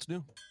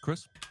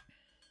 Chris?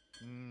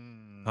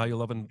 Are you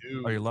loving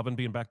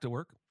being back to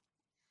work?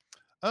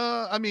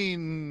 I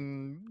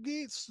mean,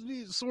 it's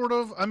sort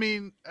of. I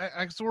mean,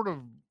 I sort of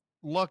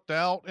lucked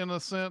out in a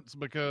sense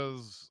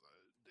because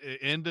it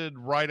ended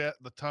right at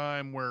the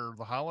time where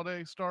the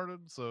holiday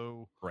started.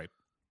 So right,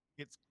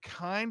 it's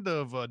kind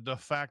of a de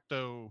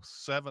facto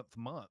 7th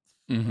month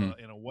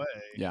in a way.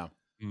 Yeah.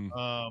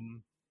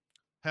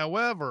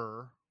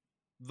 However,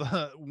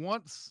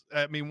 once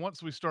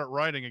we start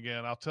writing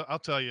again, I'll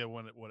tell you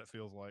what it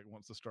feels like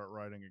once to start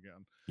writing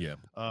again. Yeah.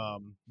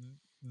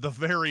 The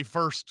very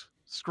first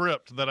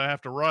script that I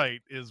have to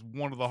write is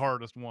one of the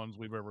hardest ones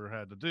we've ever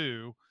had to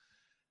do,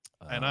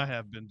 and I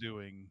have been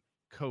doing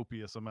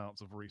copious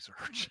amounts of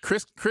research.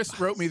 Chris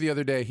wrote me the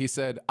other day. He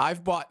said,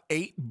 "I've bought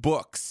 8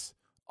 books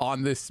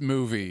on this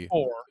movie."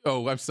 4.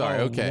 Oh, I'm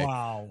sorry. Okay.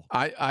 Wow.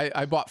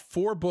 I bought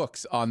 4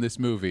 books on this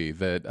movie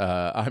that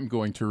I'm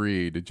going to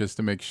read just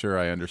to make sure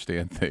I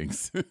understand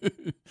things.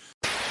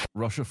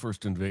 Russia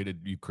first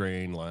invaded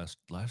Ukraine last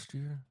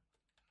year.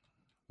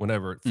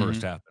 Whenever it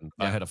first happened,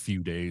 I had a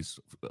few days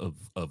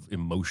of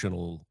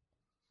emotional,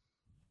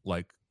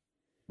 like,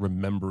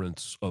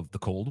 remembrance of the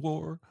Cold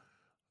War,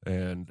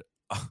 and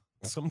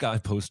some guy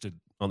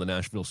posted on the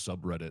Nashville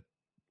subreddit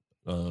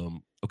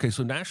Okay,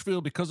 so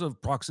Nashville, because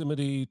of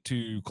proximity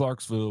to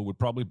Clarksville, would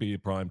probably be a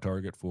prime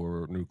target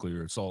for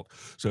nuclear assault.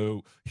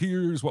 So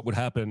here's what would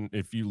happen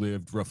if you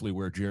lived roughly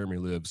where Jeremy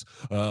lives,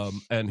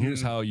 and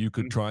here's how you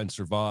could try and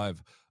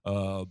survive.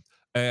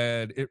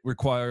 And it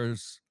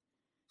requires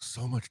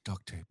so much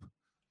duct tape,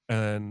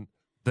 and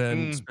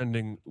then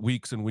spending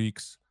weeks and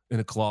weeks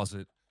in a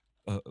closet,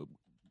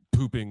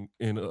 pooping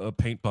in a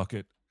paint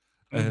bucket,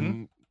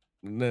 and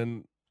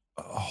then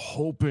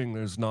hoping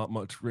there's not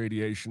much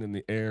radiation in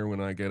the air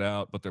when I get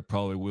out, but there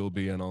probably will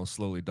be, and I'll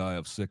slowly die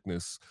of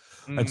sickness.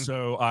 And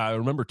so I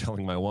remember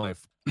telling my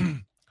wife,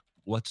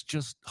 let's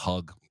just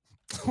hug.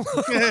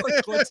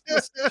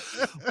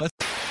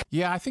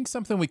 Yeah, I think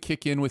something would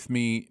kick in with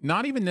me,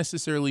 not even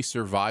necessarily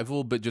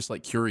survival, but just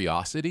like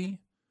curiosity.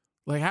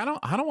 Like I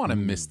don't want to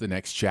miss the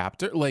next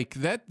chapter. Like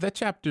that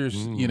chapter's,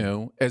 you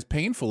know, as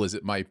painful as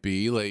it might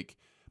be, like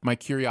my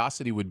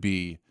curiosity would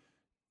be,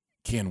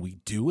 can we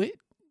do it?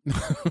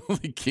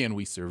 Like, can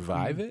we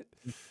survive it?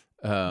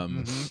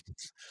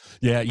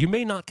 Yeah, you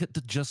may not get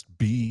to just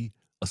be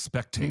a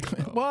spectator.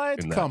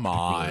 What? Come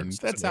on.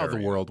 That's how the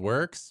world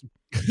works.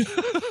 You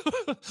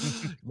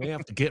may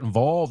have to get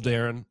involved,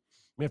 Aaron. You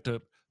may have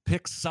to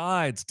pick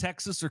sides,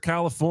 Texas or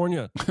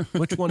California.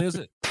 Which one is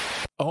it?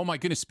 Oh my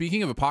goodness!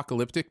 Speaking of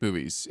apocalyptic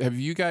movies, have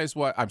you guys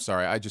I'm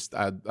sorry,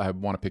 I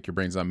want to pick your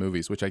brains on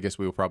movies, which I guess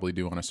we will probably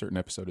do on a certain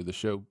episode of the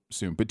show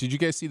soon. But did you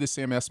guys see the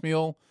Sam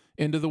Esmail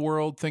End of the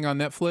World thing on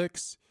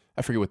Netflix?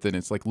 I forget what then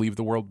it's like. Leave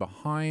the World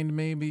Behind,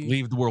 maybe.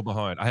 Leave the World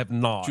Behind. I have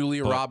not.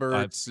 Julia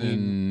Roberts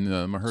and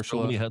Mahershala.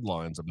 So many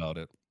headlines about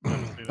it.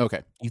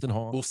 Okay, Ethan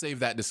Hawke. We'll save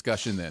that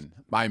discussion then.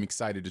 I'm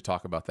excited to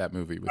talk about that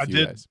movie with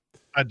you guys.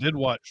 I did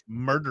watch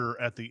Murder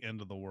at the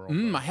End of the World.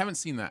 I haven't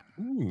seen that.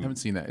 Haven't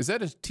seen that. Is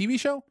that a TV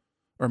show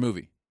or a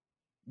movie?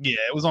 Yeah,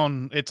 it's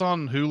on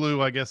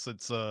Hulu. I guess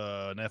it's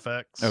an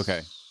FX.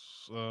 Okay.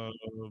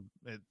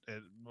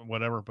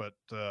 Whatever, but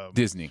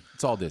Disney.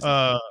 It's all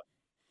Disney.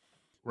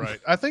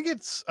 Right. I think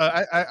it's.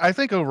 I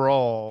think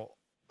overall,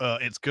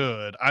 it's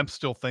good. I'm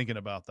still thinking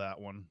about that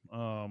one.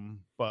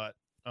 But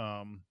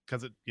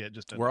because it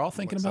just. We're all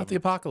thinking about the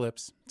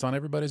apocalypse. It's on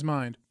everybody's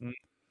mind.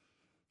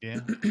 Yeah.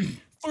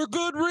 For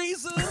good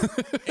reason,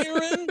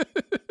 Aaron.